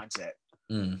this mindset.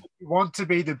 If you want to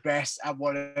be the best at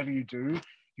whatever you do,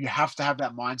 you have to have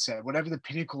that mindset. Whatever the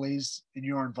pinnacle is in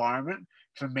your environment,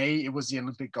 for me, it was the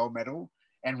Olympic gold medal,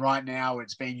 and right now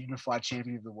it's being unified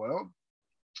champion of the world.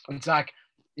 It's like,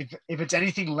 if it's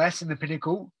anything less than the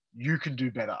pinnacle, you can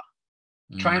do better.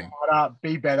 Train harder,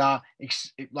 be better,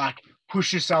 like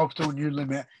push yourself to a new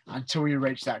limit until you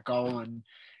reach that goal. And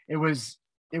it was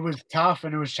tough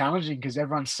and it was challenging because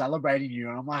everyone's celebrating you.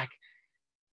 And I'm like,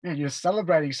 man, you're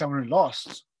celebrating someone who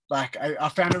lost. Like I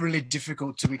found it really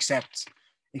difficult to accept.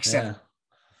 Yeah.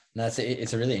 No,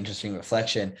 it's a really interesting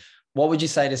reflection. What would you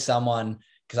say to someone,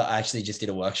 because I actually just did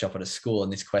a workshop at a school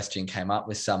and this question came up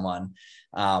with someone,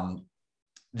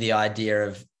 the idea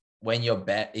of when you're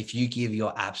if you give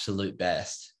your absolute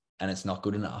best and it's not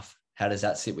good enough, how does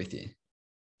that sit with you?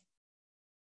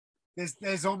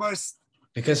 There's almost,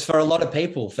 because for a lot of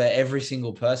people, for every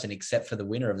single person except for the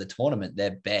winner of the tournament,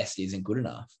 their best isn't good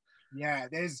enough. Yeah,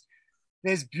 there's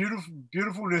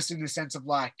beautifulness in the sense of,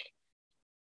 like,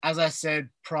 as I said,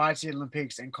 prior to the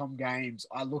Olympics and Com Games,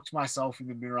 I looked myself in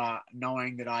the mirror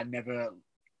knowing that I never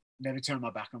turned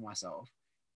my back on myself.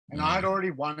 And I had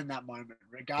already won in that moment,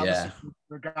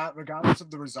 regardless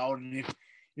of the result. And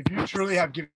if you truly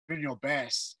have given your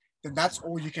best, then that's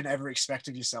all you can ever expect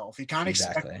of yourself. You can't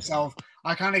expect yourself.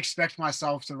 I can't expect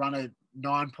myself to run a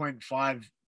 9.5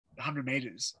 100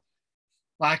 meters.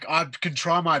 Like, I can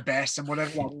try my best, and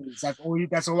whatever that is,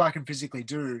 that's all I can physically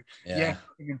do. Yeah,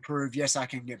 I can improve. Yes, I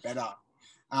can get better.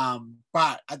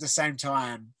 But at the same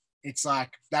time, it's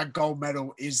like that gold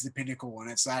medal is the pinnacle,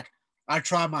 and it's like, I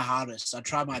try my hardest. I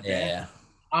try my best. Yeah.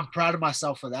 I'm proud of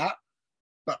myself for that,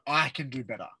 but I can do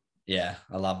better. Yeah,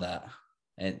 I love that.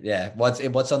 And yeah,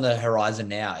 what's on the horizon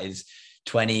now is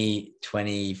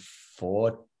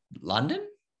 2024 London?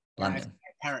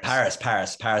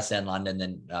 Paris, then London,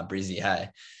 then Brizzy, hey?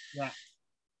 Yeah.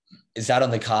 Is that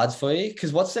on the cards for you?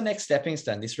 Because what's the next stepping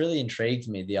stone? This really intrigued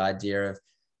me, the idea of,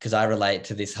 because I relate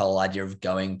to this whole idea of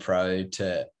going pro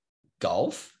to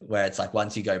golf, where it's like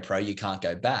once you go pro, you can't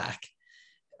go back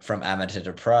from amateur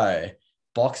to pro.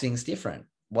 Boxing's different.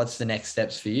 What's the next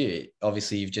steps for you?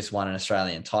 Obviously, you've just won an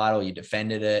Australian title. You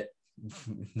defended it.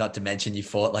 Not to mention you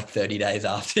fought like 30 days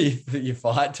after you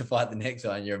fight to fight the next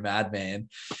one. You're a madman.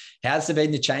 How's it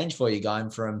been the change for you going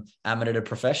from amateur to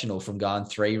professional, from going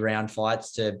 3-round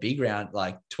fights to big round,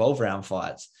 like 12-round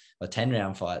fights or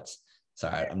 10-round fights?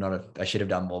 Sorry, I should have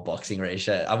done more boxing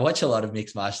research. I watch a lot of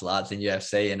mixed martial arts and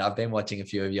UFC, and I've been watching a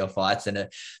few of your fights and a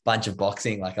bunch of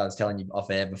boxing. Like I was telling you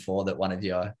off air before, that one of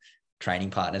your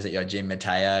training partners at your gym,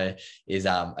 Mateo, is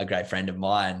a great friend of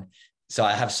mine. So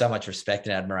I have so much respect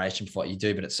and admiration for what you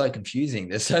do, but it's so confusing.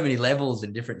 There's so many levels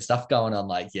and different stuff going on.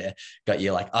 Like, yeah, got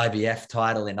your like IBF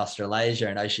title in Australasia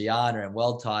and Oceania and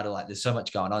world title. Like, there's so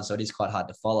much going on. So it is quite hard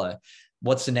to follow.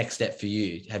 What's the next step for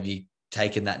you? Have you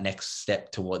taken that next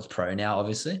step towards pro now,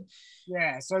 obviously.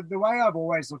 Yeah. So the way I've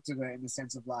always looked at it in the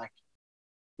sense of like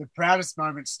the proudest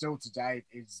moment still to date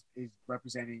is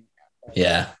representing.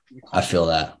 Yeah, I feel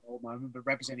that moment, but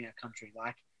representing a country.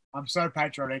 Like I'm so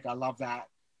patriotic. I love that.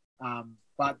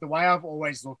 But the way I've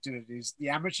always looked at it is the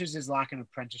amateurs is like an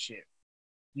apprenticeship.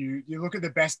 You look at the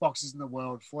best boxers in the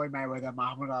world: Floyd Mayweather,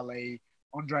 Muhammad Ali,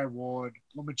 Andre Ward,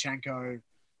 Lomachenko.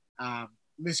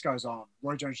 List goes on.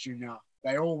 Roy Jones Jr.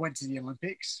 They all went to the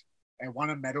Olympics. They won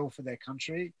a medal for their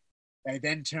country. They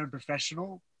then turned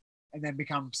professional and then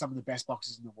become some of the best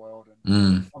boxers in the world.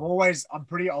 And I'm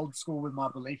pretty old school with my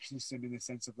belief system in the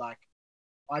sense of like,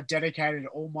 I dedicated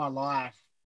all my life,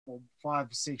 or 5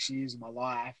 or 6 years of my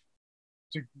life,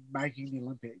 to making the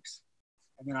Olympics.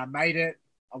 And then I made it.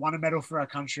 I won a medal for our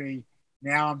country.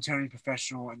 Now I'm turning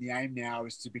professional, and the aim now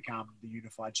is to become the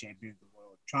unified champion of the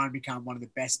world. Try and become one of the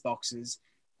best boxers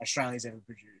Australia's ever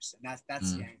produced. And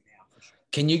that's the aim now, for sure.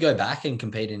 Can you go back and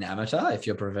compete in amateur if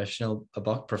you're a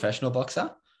professional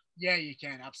boxer? Yeah, you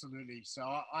can, absolutely. So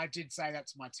I did say that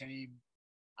to my team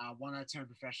when I turned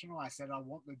professional. I said I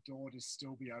want the door to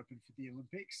still be open for the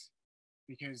Olympics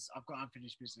because I've got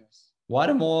unfinished business. Why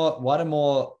do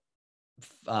more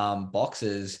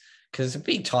boxers? Because it's a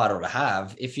big title to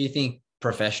have. If you think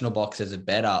professional boxers are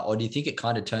better, or do you think it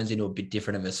kind of turns into a bit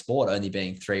different of a sport, only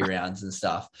being 3 rounds and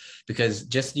stuff? Because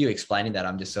just you explaining that,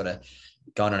 I'm just sort of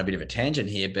going on a bit of a tangent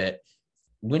here, but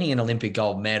winning an Olympic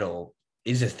gold medal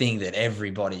is a thing that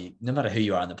everybody, no matter who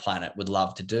you are on the planet, would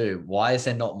love to do. Why is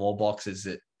there not more boxers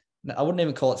that, I wouldn't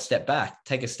even call it step back,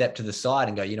 take a step to the side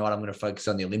and go, you know what, I'm going to focus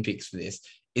on the Olympics for this?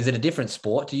 Is it a different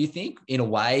sport, do you think, in a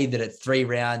way that at 3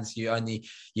 rounds, you're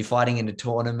fighting in a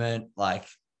tournament? Like,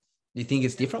 do you think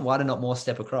it's different? Why do not more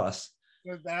step across?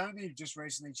 They only just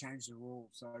recently changed the rule.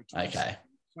 So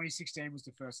 2016 was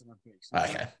the first Olympics.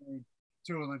 Okay.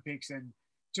 2 Olympics. And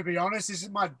to be honest, this is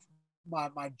my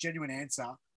genuine answer.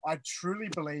 I truly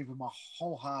believe with my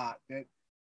whole heart that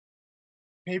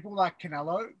people like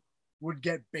Canelo would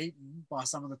get beaten by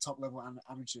some of the top level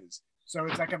amateurs. So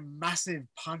it's like a massive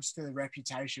punch to the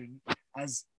reputation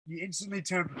as you instantly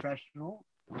turn professional.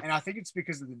 And I think it's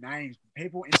because of the names.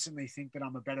 People instantly think that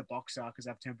I'm a better boxer because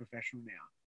I've turned professional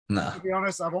now. No. To be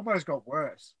honest, I've almost got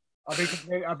worse.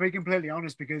 I'll be completely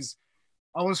honest because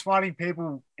I was fighting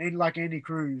people in like Andy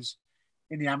Cruz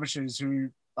in the amateurs who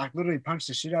like literally punched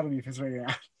the shit out of me for 3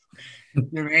 rounds. You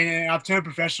know what I mean? And I've turned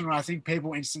professional. And I think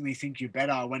people instantly think you're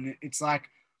better when it's like,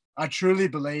 I truly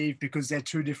believe because they're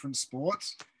 2 different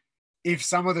sports. If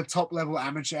some of the top level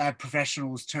amateur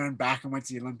professionals turned back and went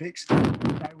to the Olympics,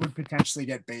 they would potentially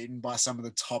get beaten by some of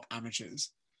the top amateurs.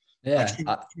 Yeah.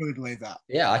 I truly believe that.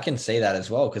 Yeah, I can see that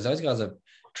as well, because those guys are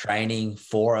training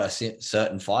for a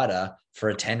certain fighter for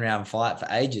a 10-round fight for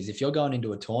ages. If you're going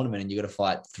into a tournament and you got to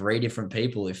fight 3 different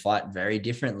people who fight very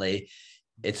differently,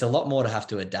 it's a lot more to have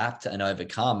to adapt and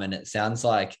overcome. And it sounds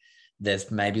like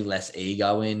there's maybe less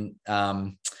ego in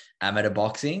amateur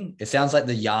boxing. It sounds like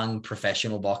the young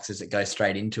professional boxers that go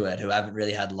straight into it, who haven't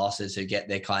really had losses, who get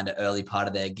their kind of early part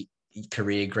of their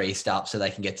career greased up so they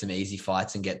can get some easy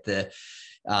fights and get the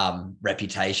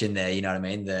reputation there, you know what I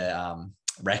mean? The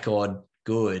record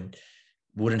good,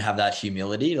 wouldn't have that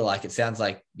humility to, like, it sounds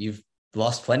like you've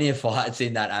lost plenty of fights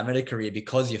in that amateur career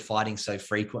because you're fighting so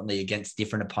frequently against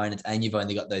different opponents and you've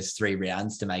only got those 3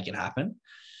 rounds to make it happen.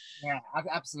 Yeah,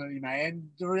 absolutely, mate. And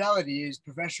the reality is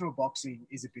professional boxing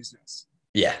is a business.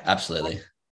 Yeah, absolutely.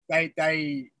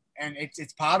 And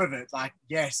it's part of it. Like,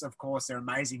 yes, of course, they're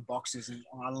amazing boxers. And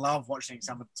I love watching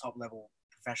some of the top level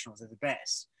professionals. They're the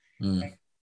best.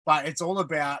 But it's all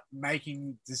about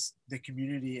making the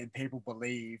community and people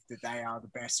believe that they are the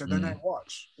best. So then they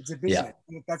watch. It's a business.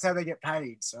 Yeah. That's how they get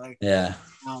paid. So yeah,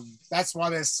 that's why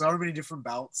there's so many different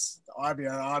belts. The IBO,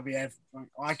 IBF,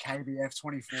 IKBF,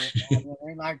 24. I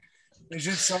mean, like, there's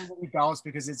just so many belts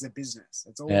because it's a business.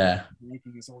 It's all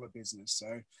making. It's all a business.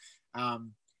 So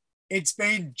it's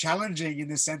been challenging in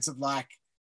the sense of, like,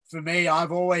 for me,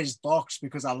 I've always boxed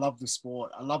because I love the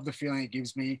sport. I love the feeling it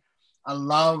gives me. I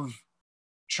love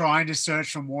trying to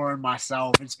search for more in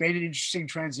myself. It's been an interesting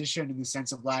transition in the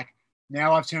sense of, like,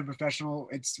 now I've turned professional.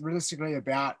 It's realistically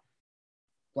about,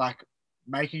 like,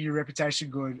 making your reputation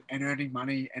good and earning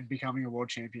money and becoming a world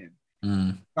champion.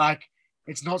 Like,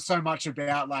 it's not so much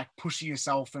about, like, pushing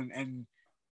yourself and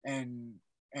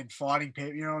fighting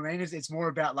people, you know what I mean? It's more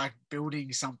about, like,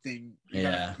 building something.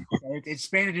 So it's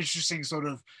been an interesting sort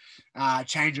of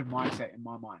change of mindset in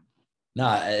my mind.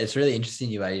 No, it's really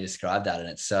interesting the way you describe that. And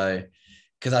it's so,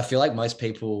 because I feel like most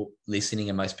people listening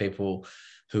and most people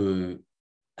who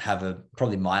have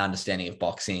probably my understanding of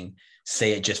boxing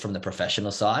see it just from the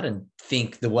professional side and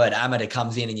think the word amateur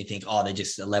comes in and you think, oh, they're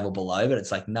just a level below, but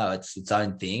it's like, no, it's its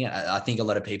own thing. I think a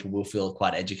lot of people will feel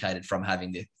quite educated from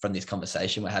from this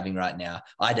conversation we're having right now.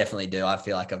 I definitely do. I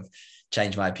feel like I've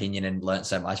changed my opinion and learned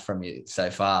so much from you so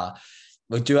far.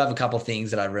 We do have a couple of things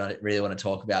that I really want to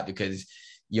talk about, because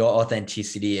your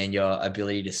authenticity and your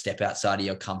ability to step outside of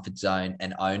your comfort zone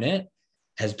and own it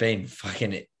has been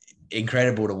fucking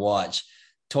incredible to watch.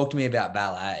 Talk to me about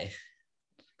ballet.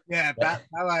 Yeah,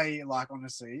 ballet, like,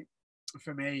 honestly,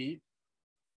 for me,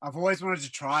 I've always wanted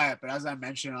to try it, but as I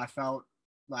mentioned, I felt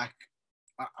like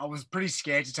I was pretty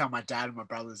scared to tell my dad and my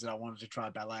brothers that I wanted to try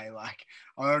ballet. Like,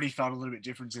 I already felt a little bit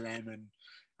different to them,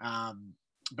 and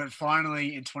but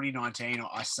finally in 2019,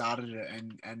 I started it,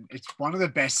 and it's one of the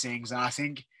best things. And I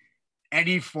think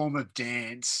any form of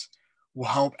dance will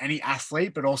help any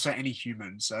athlete, but also any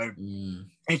human. So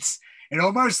it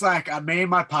almost like me and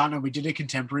my partner, we did a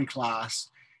contemporary class.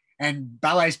 And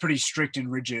ballet is pretty strict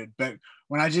and rigid, but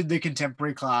when I did the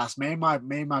contemporary class, me and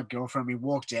my girlfriend, we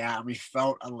walked out and we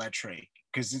felt electric,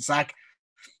 because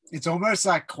it's almost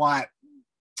like quite,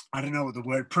 I don't know what the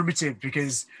word, primitive,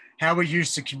 because how we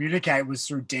used to communicate was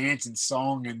through dance and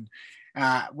song. And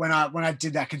when I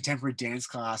did that contemporary dance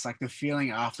class, like, the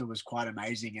feeling after was quite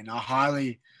amazing. And I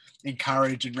highly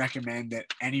encourage and recommend that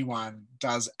anyone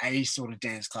does a sort of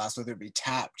dance class, whether it be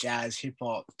tap, jazz, hip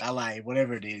hop, ballet,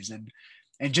 whatever it is, and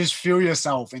just feel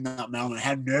yourself in that moment,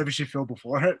 how nervous you feel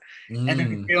before it, and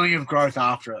then the feeling of growth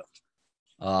after it.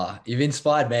 Oh, you've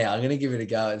inspired me. I'm going to give it a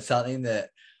go. It's something that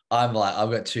I'm like,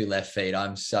 I've got two left feet.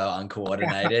 I'm so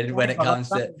uncoordinated when it comes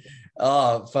to,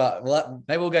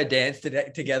 maybe we'll go dance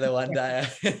together one day.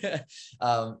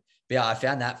 But yeah, I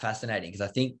found that fascinating, because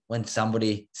I think when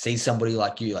somebody sees somebody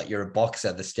like you, like you're a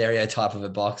boxer, the stereotype of a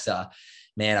boxer,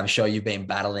 man, I'm sure you've been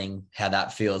battling how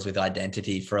that feels with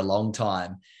identity for a long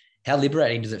time. How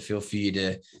liberating does it feel for you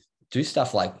to do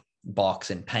stuff like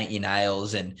box and paint your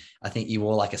nails? And I think you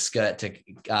wore like a skirt to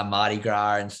Mardi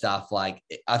Gras and stuff. Like,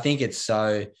 I think it's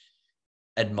so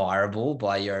admirable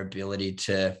by your ability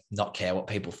to not care what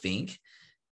people think.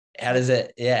 How does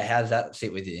that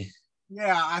sit with you?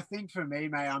 Yeah, I think for me,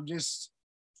 mate, I'm just,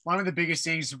 one of the biggest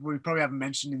things we probably haven't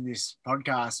mentioned in this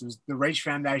podcast was the Reach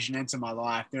Foundation enter my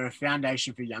life. They're a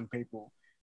foundation for young people.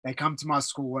 They come to my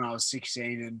school when I was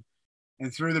 16,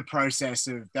 and through the process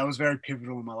of, that was very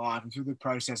pivotal in my life, and through the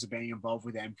process of being involved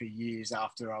with them for years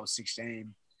after I was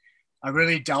 16, I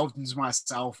really delved into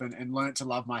myself and learned to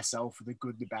love myself for the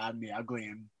good, the bad, and the ugly.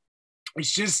 And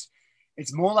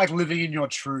it's more like living in your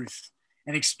truth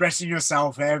and expressing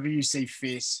yourself however you see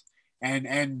fit.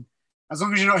 And as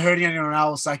long as you're not hurting anyone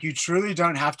else, like, you truly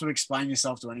don't have to explain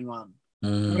yourself to anyone,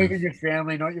 not even your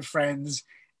family, not your friends.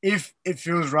 If it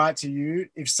feels right to you,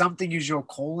 if something is your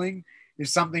calling, if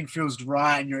something feels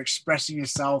right and you're expressing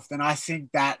yourself, then I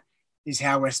think that is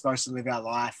how we're supposed to live our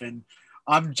life. And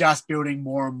I'm just building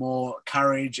more and more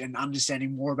courage and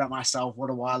understanding more about myself. What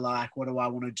do I like? What do I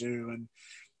want to do? And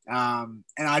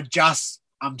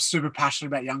I'm super passionate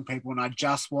about young people, and I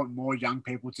just want more young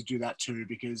people to do that too,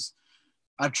 because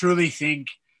I truly think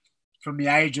from the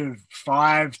age of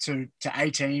 5 to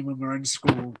 18, when we're in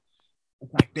school,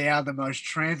 like, they are the most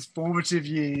transformative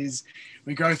years.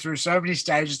 We go through so many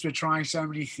stages, we're trying so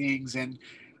many things. And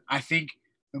I think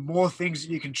the more things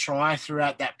that you can try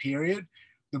throughout that period,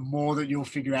 the more that you'll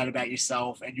figure out about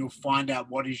yourself, and you'll find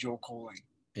out what is your calling.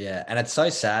 Yeah. And it's so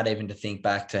sad even to think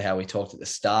back to how we talked at the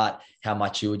start, how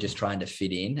much you were just trying to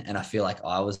fit in. And I feel like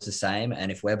I was the same.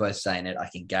 And if we're both saying it, I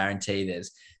can guarantee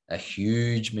there's a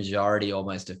huge majority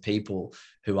almost of people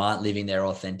who aren't living their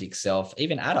authentic self.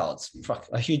 Even adults,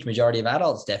 a huge majority of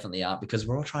adults definitely aren't, because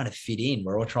we're all trying to fit in.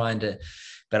 We're all trying to,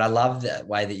 but I love that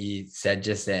way that you said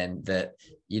just then, that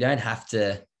you don't have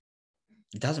to,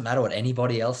 it doesn't matter what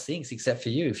anybody else thinks except for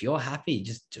you. If you're happy,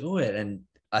 just do it. And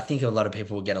I think a lot of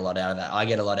people will get a lot out of that. I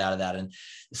get a lot out of that. And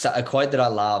so a quote that I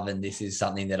love, and this is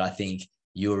something that I think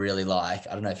you'll really like.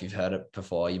 I don't know if you've heard it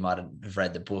before. You might have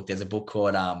read the book. There's a book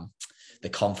called The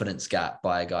Confidence Gap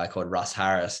by a guy called Russ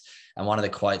Harris. And one of the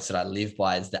quotes that I live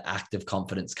by is, the act of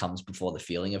confidence comes before the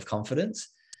feeling of confidence.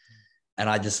 And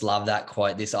I just love that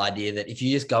quote, this idea that if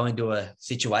you just go into a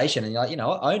situation and you're like, you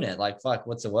know, own it, like, fuck,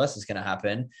 what's the worst that's going to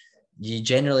happen? You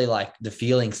generally, like, the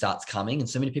feeling starts coming, and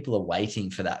so many people are waiting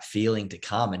for that feeling to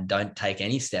come and don't take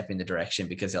any step in the direction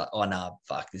because they're like, oh no,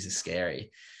 fuck, this is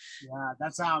scary. Yeah,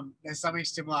 that's there's something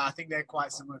similar. I think they're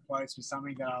quite similar quotes, but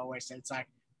something that I always say, it's like,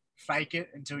 fake it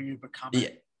until you become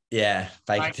it. Yeah.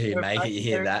 Fake it till you make it. You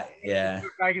hear that? Yeah.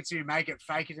 Fake it till you make it.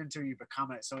 Fake it until you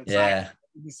become it. So it's like,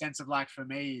 in the sense of, like, for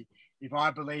me, if I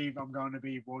believe I'm going to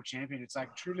be world champion, it's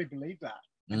like, truly believe that.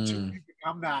 Until you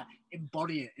become that,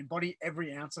 embody it. Embody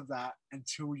every ounce of that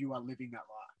until you are living that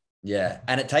life. Yeah.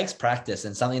 And it takes practice.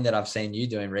 And something that I've seen you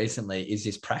doing recently is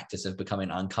this practice of becoming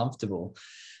uncomfortable.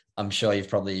 I'm sure you've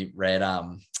probably read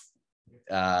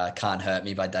Can't Hurt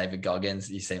Me by David Goggins.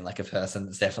 You seem like a person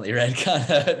that's definitely read Can't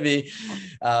Hurt Me.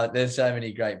 There's so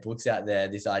many great books out there.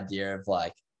 This idea of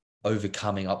like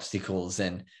overcoming obstacles,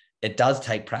 and it does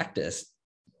take practice.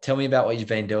 Tell me about what you've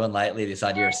been doing lately, this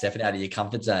idea of stepping out of your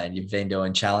comfort zone. You've been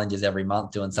doing challenges every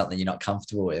month, doing something you're not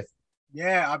comfortable with.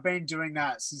 Yeah, I've been doing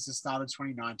that since the start of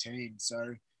 2019.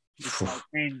 So it's like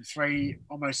been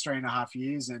almost 3.5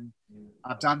 years, and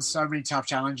I've done so many tough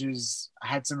challenges. I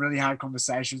had some really hard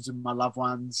conversations with my loved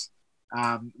ones.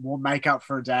 Wore makeup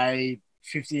for a day,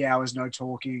 50 hours no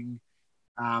talking.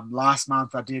 Last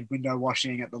month I did window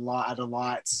washing at the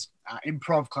lights,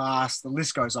 improv class. The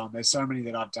list goes on. There's so many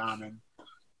that I've done, and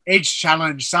each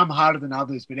challenge, some harder than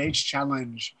others, but each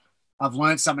challenge I've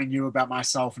learned something new about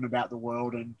myself and about the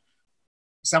world. And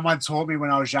someone taught me when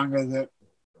I was younger that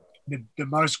the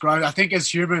most growth, I think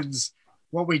as humans,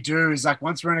 what we do is like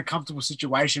once we're in a comfortable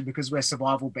situation, because we're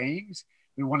survival beings,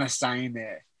 we want to stay in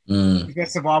there. We're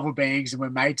survival beings and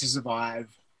we're made to survive.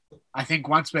 I think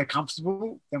once we're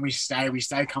comfortable, then we stay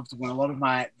comfortable. And a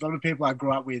lot of people I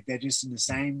grew up with, they're just in the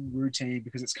same routine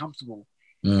because it's comfortable.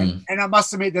 And I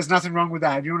must admit, there's nothing wrong with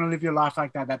that. If you want to live your life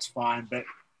like that, that's fine. But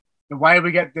the way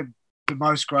we get the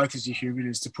most growth as a human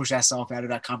is to push ourselves out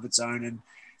of our comfort zone. And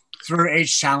through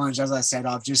each challenge, as I said,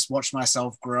 I've just watched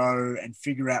myself grow and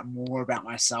figure out more about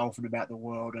myself and about the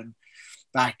world. And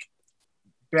like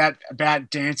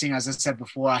about dancing, as I said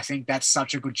before, I think that's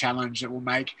such a good challenge that will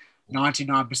make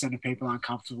 99% of people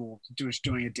uncomfortable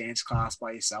doing a dance class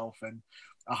by yourself. And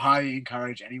I highly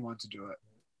encourage anyone to do it.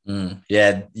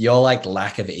 Yeah, your like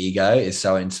lack of ego is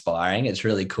so inspiring. It's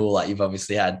really cool. Like you've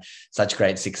obviously had such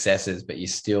great successes, but you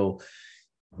still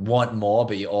want more,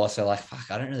 but you're also like, fuck,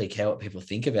 I don't really care what people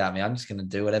think about me. I'm just going to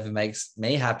do whatever makes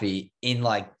me happy in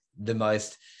like the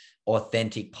most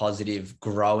authentic, positive,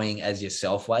 growing as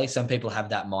yourself way. Some people have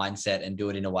that mindset and do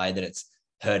it in a way that it's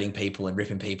hurting people and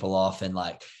ripping people off and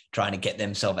like trying to get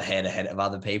themselves ahead of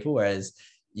other people. Whereas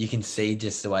you can see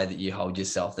just the way that you hold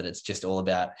yourself, that it's just all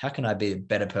about how can I be a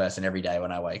better person every day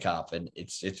when I wake up? And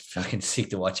it's fucking sick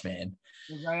to watch, man.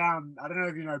 I don't know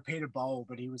if you know Peter Bowl,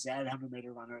 but he was the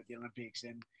 800-meter runner at the Olympics,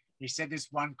 and he said this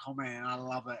one comment, and I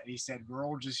love it. He said, "We're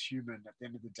all just human at the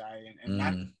end of the day," and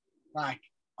that, like,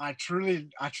 I truly,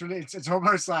 it's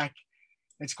almost like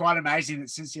it's quite amazing that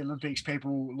since the Olympics,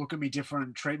 people look at me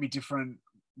different, treat me different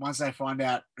once they find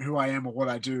out who I am or what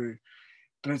I do.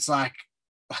 But it's like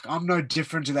I'm no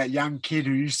different to that young kid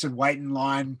who used to wait in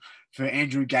line for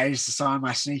Andrew Gaze to sign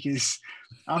my sneakers.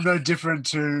 I'm no different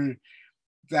to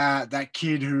that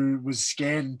kid who was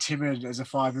scared and timid as a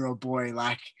 5-year-old boy.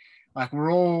 Like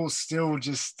we're all still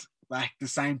just like the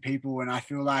same people. And I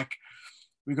feel like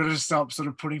we've got to stop sort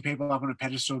of putting people up on a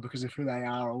pedestal because of who they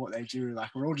are or what they do. Like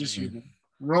we're all just human.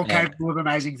 We're all capable of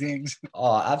amazing things.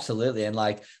 Oh, absolutely. And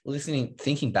like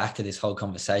thinking back to this whole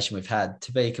conversation we've had,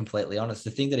 to be completely honest,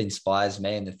 the thing that inspires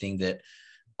me and the thing that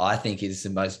I think is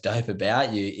the most dope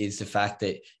about you is the fact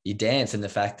that you dance and the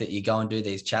fact that you go and do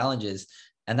these challenges.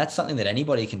 And that's something that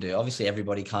anybody can do. Obviously,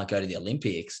 everybody can't go to the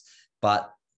Olympics, but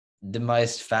the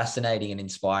most fascinating and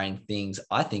inspiring things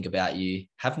I think about you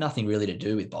have nothing really to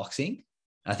do with boxing.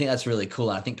 I think that's really cool.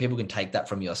 And I think people can take that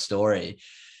from your story.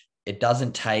 It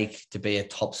doesn't take to be a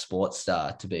top sports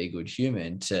star to be a good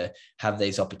human, to have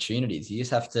these opportunities. You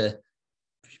just have to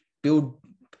build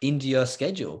into your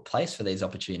schedule, place for these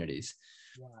opportunities.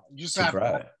 Yeah, you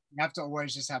have to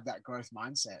always just have that growth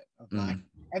mindset of like,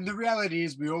 and the reality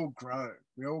is we all grow,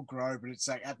 but it's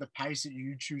like at the pace that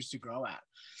you choose to grow at.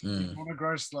 If you want to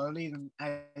grow slowly, then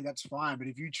hey, that's fine. But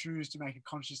if you choose to make a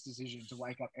conscious decision to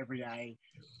wake up every day,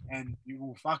 and you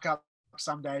will fuck up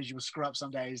some days, you will screw up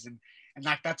some days, and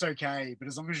like that's okay. But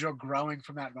as long as you're growing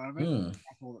from that moment,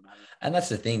 that's all that matters. And that's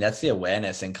the thing. That's the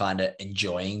awareness and kind of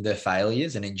enjoying the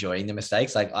failures and enjoying the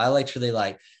mistakes. Like I literally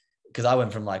because I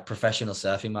went from like professional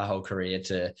surfing my whole career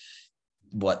to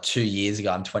 2 years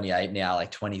ago, I'm 28 now,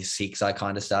 like 26, I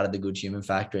kind of started the Good Human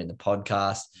Factor in the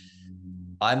podcast.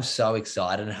 I'm so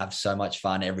excited and have so much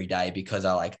fun every day because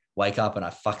I like wake up and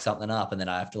I fuck something up and then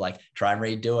I have to like try and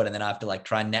redo it. And then I have to like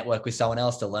try and network with someone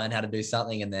else to learn how to do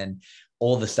something. And then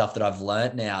all the stuff that I've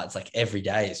learned now, it's like every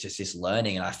day it's just this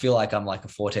learning. And I feel like I'm like a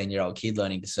 14-year-old kid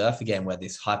learning to surf again, where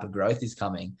this hyper growth is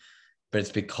coming. But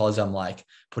it's because I'm like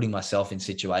putting myself in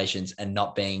situations and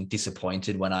not being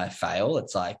disappointed when I fail.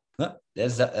 It's like,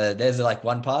 there's like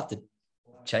one path to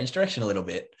change direction a little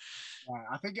bit.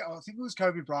 I think it was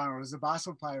Kobe Bryant, or it was a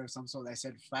basketball player of some sort. They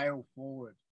said fail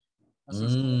forward.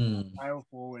 That's what fail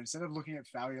forward. Instead of looking at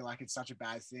failure like it's such a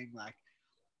bad thing, like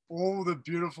all the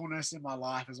beautifulness in my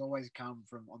life has always come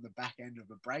from on the back end of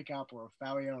a breakup or a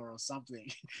failure or something.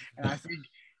 And I think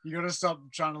you got to stop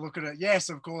trying to look at it. Yes,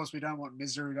 of course, we don't want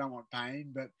misery, we don't want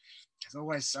pain, but there's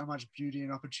always so much beauty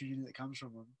and opportunity that comes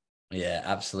from them. Yeah,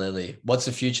 absolutely. What's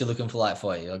the future looking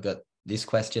for you? I've got this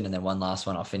question and then one last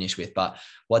one I'll finish with, but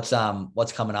what's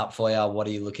coming up for you? What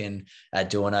are you looking at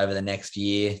doing over the next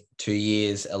year, 2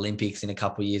 years, Olympics in a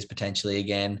couple of years, potentially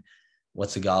again?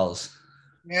 What's the goals?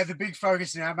 Yeah, the big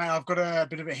focus now, mate. I've got a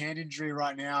bit of a hand injury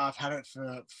right now. I've had it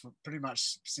for pretty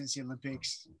much since the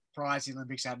Olympics. Prior to the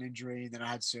Olympics, I had an injury, and then I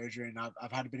had surgery, and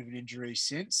I've had a bit of an injury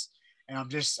since. And I'm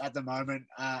just at the moment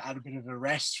at a bit of a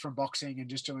rest from boxing and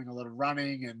just doing a lot of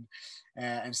running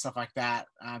and stuff like that,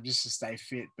 just to stay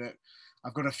fit. But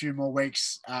I've got a few more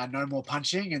weeks, no more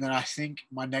punching, and then I think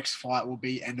my next fight will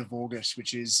be end of August,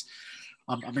 which is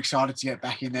I'm excited to get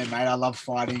back in there, mate. I love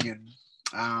fighting and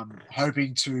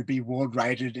hoping to be world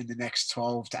rated in the next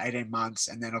 12 to 18 months.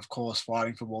 And then, of course,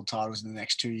 fighting for world titles in the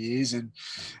next 2 years. And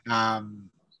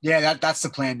yeah, that's the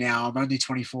plan now. I'm only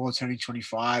 24, turning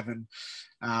 25, and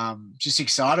just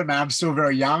excited, man. I'm still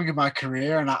very young in my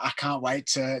career, and I can't wait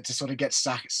to sort of get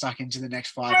stuck into the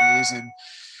next 5 years.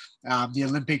 And the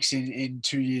Olympics in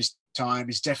 2 years' time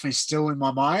is definitely still in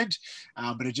my mind,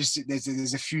 but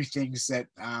there's a few things that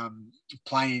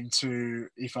play into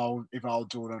if I'll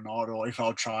do it or not, or if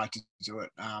I'll try to do it.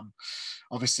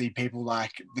 Obviously, people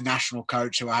like the national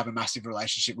coach, who I have a massive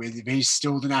relationship with, if he's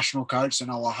still the national coach, then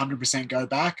I'll 100% go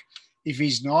back. If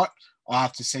he's not, I'll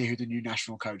have to see who the new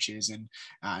national coach is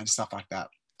and stuff like that.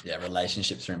 Yeah,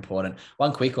 relationships are important.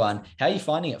 One quick one. How are you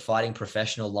finding it fighting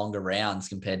professional longer rounds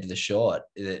compared to the short?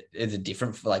 Is it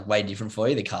different, like way different for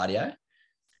you, the cardio?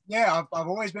 Yeah, I've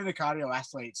always been a cardio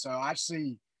athlete. So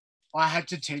I had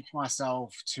to teach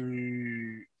myself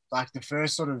to, like, the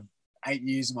first sort of 8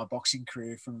 years of my boxing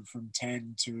career from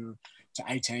 10 to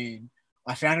 18.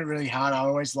 I found it really hard. I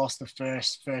always lost the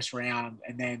first round,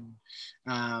 and then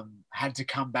had to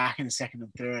come back in the second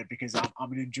and third because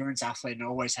I'm an endurance athlete and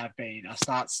always have been. I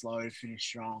start slow, finish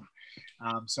strong.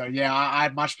 So yeah, I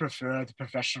much prefer the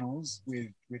professionals with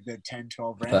the 10,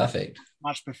 12 rounds. Perfect.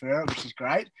 Much prefer it, which is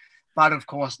great. But of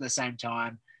course, at the same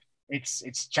time,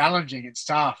 it's challenging. It's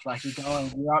tough. Like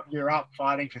you're up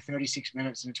fighting for 36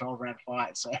 minutes in a 12-round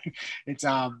fight. So it's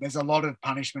there's a lot of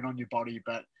punishment on your body,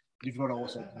 but you've got to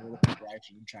also do the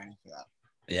preparation and training for that.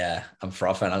 Yeah, I'm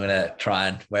frothing. I'm going to try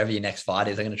and, wherever your next fight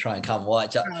is, I'm going to try and come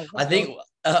watch. I think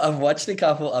I've watched a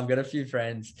couple. I've got a few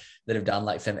friends that have done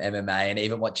like some MMA, and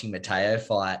even watching Mateo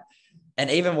fight,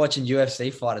 and even watching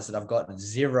UFC fighters that I've got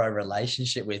zero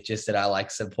relationship with, just that I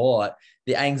like support.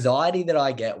 The anxiety that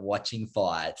I get watching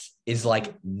fights is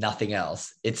like nothing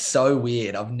else. It's so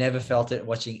weird. I've never felt it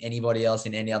watching anybody else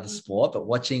in any other sport, but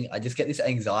watching, I just get this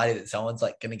anxiety that someone's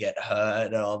like going to get hurt,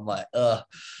 and I'm like, ugh.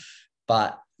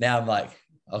 But now I'm like,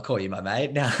 I'll call you my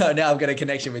mate. Now I've got a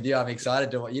connection with you. I'm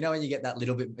excited to, when you get that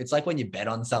little bit, it's like when you bet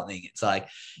on something, it's like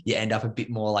you end up a bit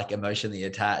more like emotionally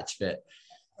attached. But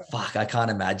fuck, I can't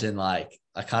imagine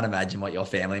what your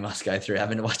family must go through,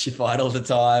 having to watch you fight all the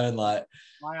time. And like,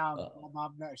 my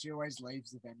mum, she always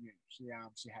leaves the venue. She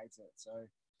hates it. So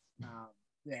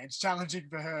yeah, it's challenging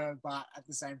for her, but at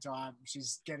the same time,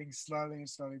 she's getting slowly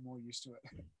more used to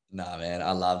it. No, man,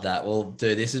 I love that. Well,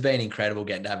 dude, this has been incredible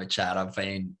getting to have a chat. I've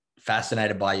been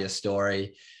fascinated by your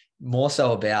story, more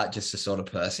so about just the sort of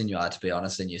person you are, to be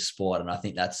honest, in your sport. And I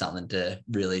think that's something to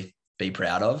really be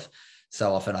proud of.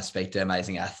 So often I speak to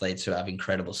amazing athletes who have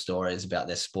incredible stories about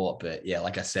their sport. But yeah,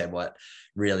 like I said, what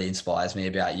really inspires me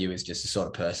about you is just the sort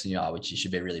of person you are, which you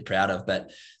should be really proud of.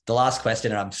 But the last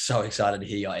question, and I'm so excited to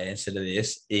hear your answer to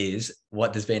this, is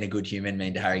what does being a good human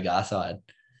mean to Harry Garside?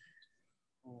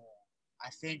 I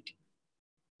think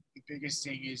the biggest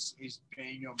thing is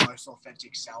being your most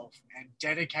authentic self and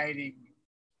dedicating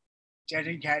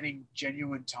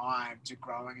genuine time to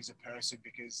growing as a person,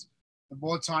 because the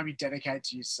more time you dedicate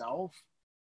to yourself,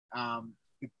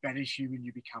 the better human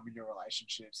you become in your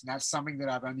relationships. And that's something that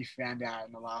I've only found out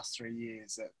in the last 3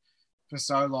 years, that for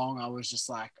so long I was just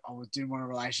like, didn't want a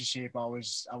relationship. I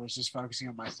was just focusing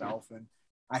on myself. And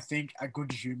I think a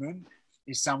good human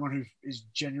is someone who is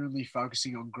genuinely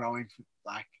focusing on growing,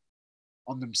 like,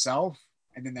 on themselves,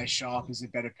 and then they show up as a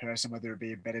better person, whether it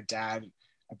be a better dad,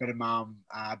 a better mom,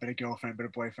 a better girlfriend, a better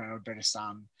boyfriend, or a better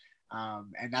son.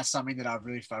 And that's something that I've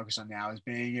really focused on now, is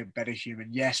being a better human,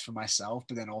 yes, for myself,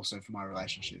 but then also for my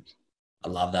relationships. I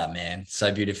love that, man.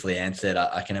 So beautifully answered.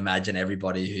 I can imagine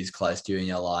everybody who's close to you in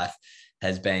your life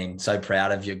has been so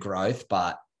proud of your growth,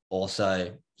 but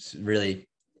also really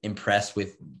impressed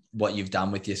with what you've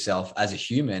done with yourself as a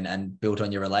human and built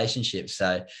on your relationships.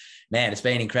 So, man, it's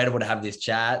been incredible to have this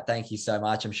chat. Thank you so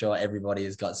much. I'm sure everybody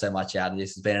has got so much out of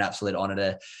this. It's been an absolute honor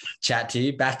to chat to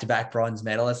you. Back-to-back bronze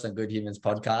medalist on Good Humans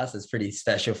podcast. It's pretty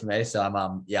special for me. So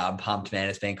I'm pumped, man.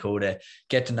 It's been cool to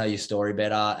get to know your story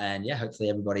better. And yeah, hopefully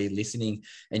everybody listening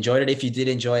enjoyed it. If you did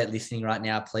enjoy it listening right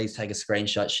now, please take a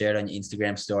screenshot, share it on your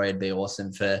Instagram story. It'd be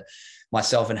awesome for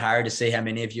myself and Harry to see how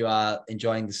many of you are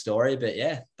enjoying the story. But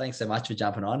yeah, thanks so much for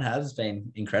jumping on, Has. It's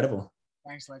been incredible.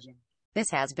 Thanks, legend. This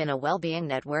has been a Wellbeing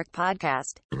Network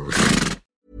podcast.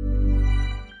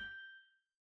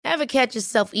 Ever catch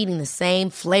yourself eating the same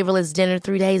flavorless dinner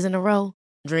 3 days in a row?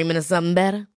 Dreaming of something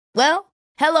better? Well,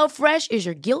 HelloFresh is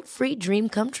your guilt-free dream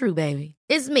come true, baby.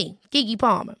 It's me, Keke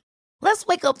Palmer. Let's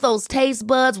wake up those taste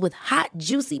buds with hot,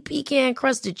 juicy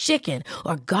pecan-crusted chicken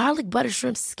or garlic butter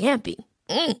shrimp scampi.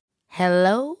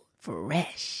 Hello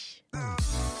Fresh.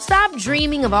 Stop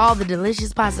dreaming of all the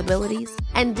delicious possibilities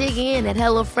and dig in at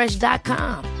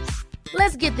HelloFresh.com.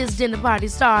 Let's get this dinner party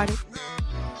started.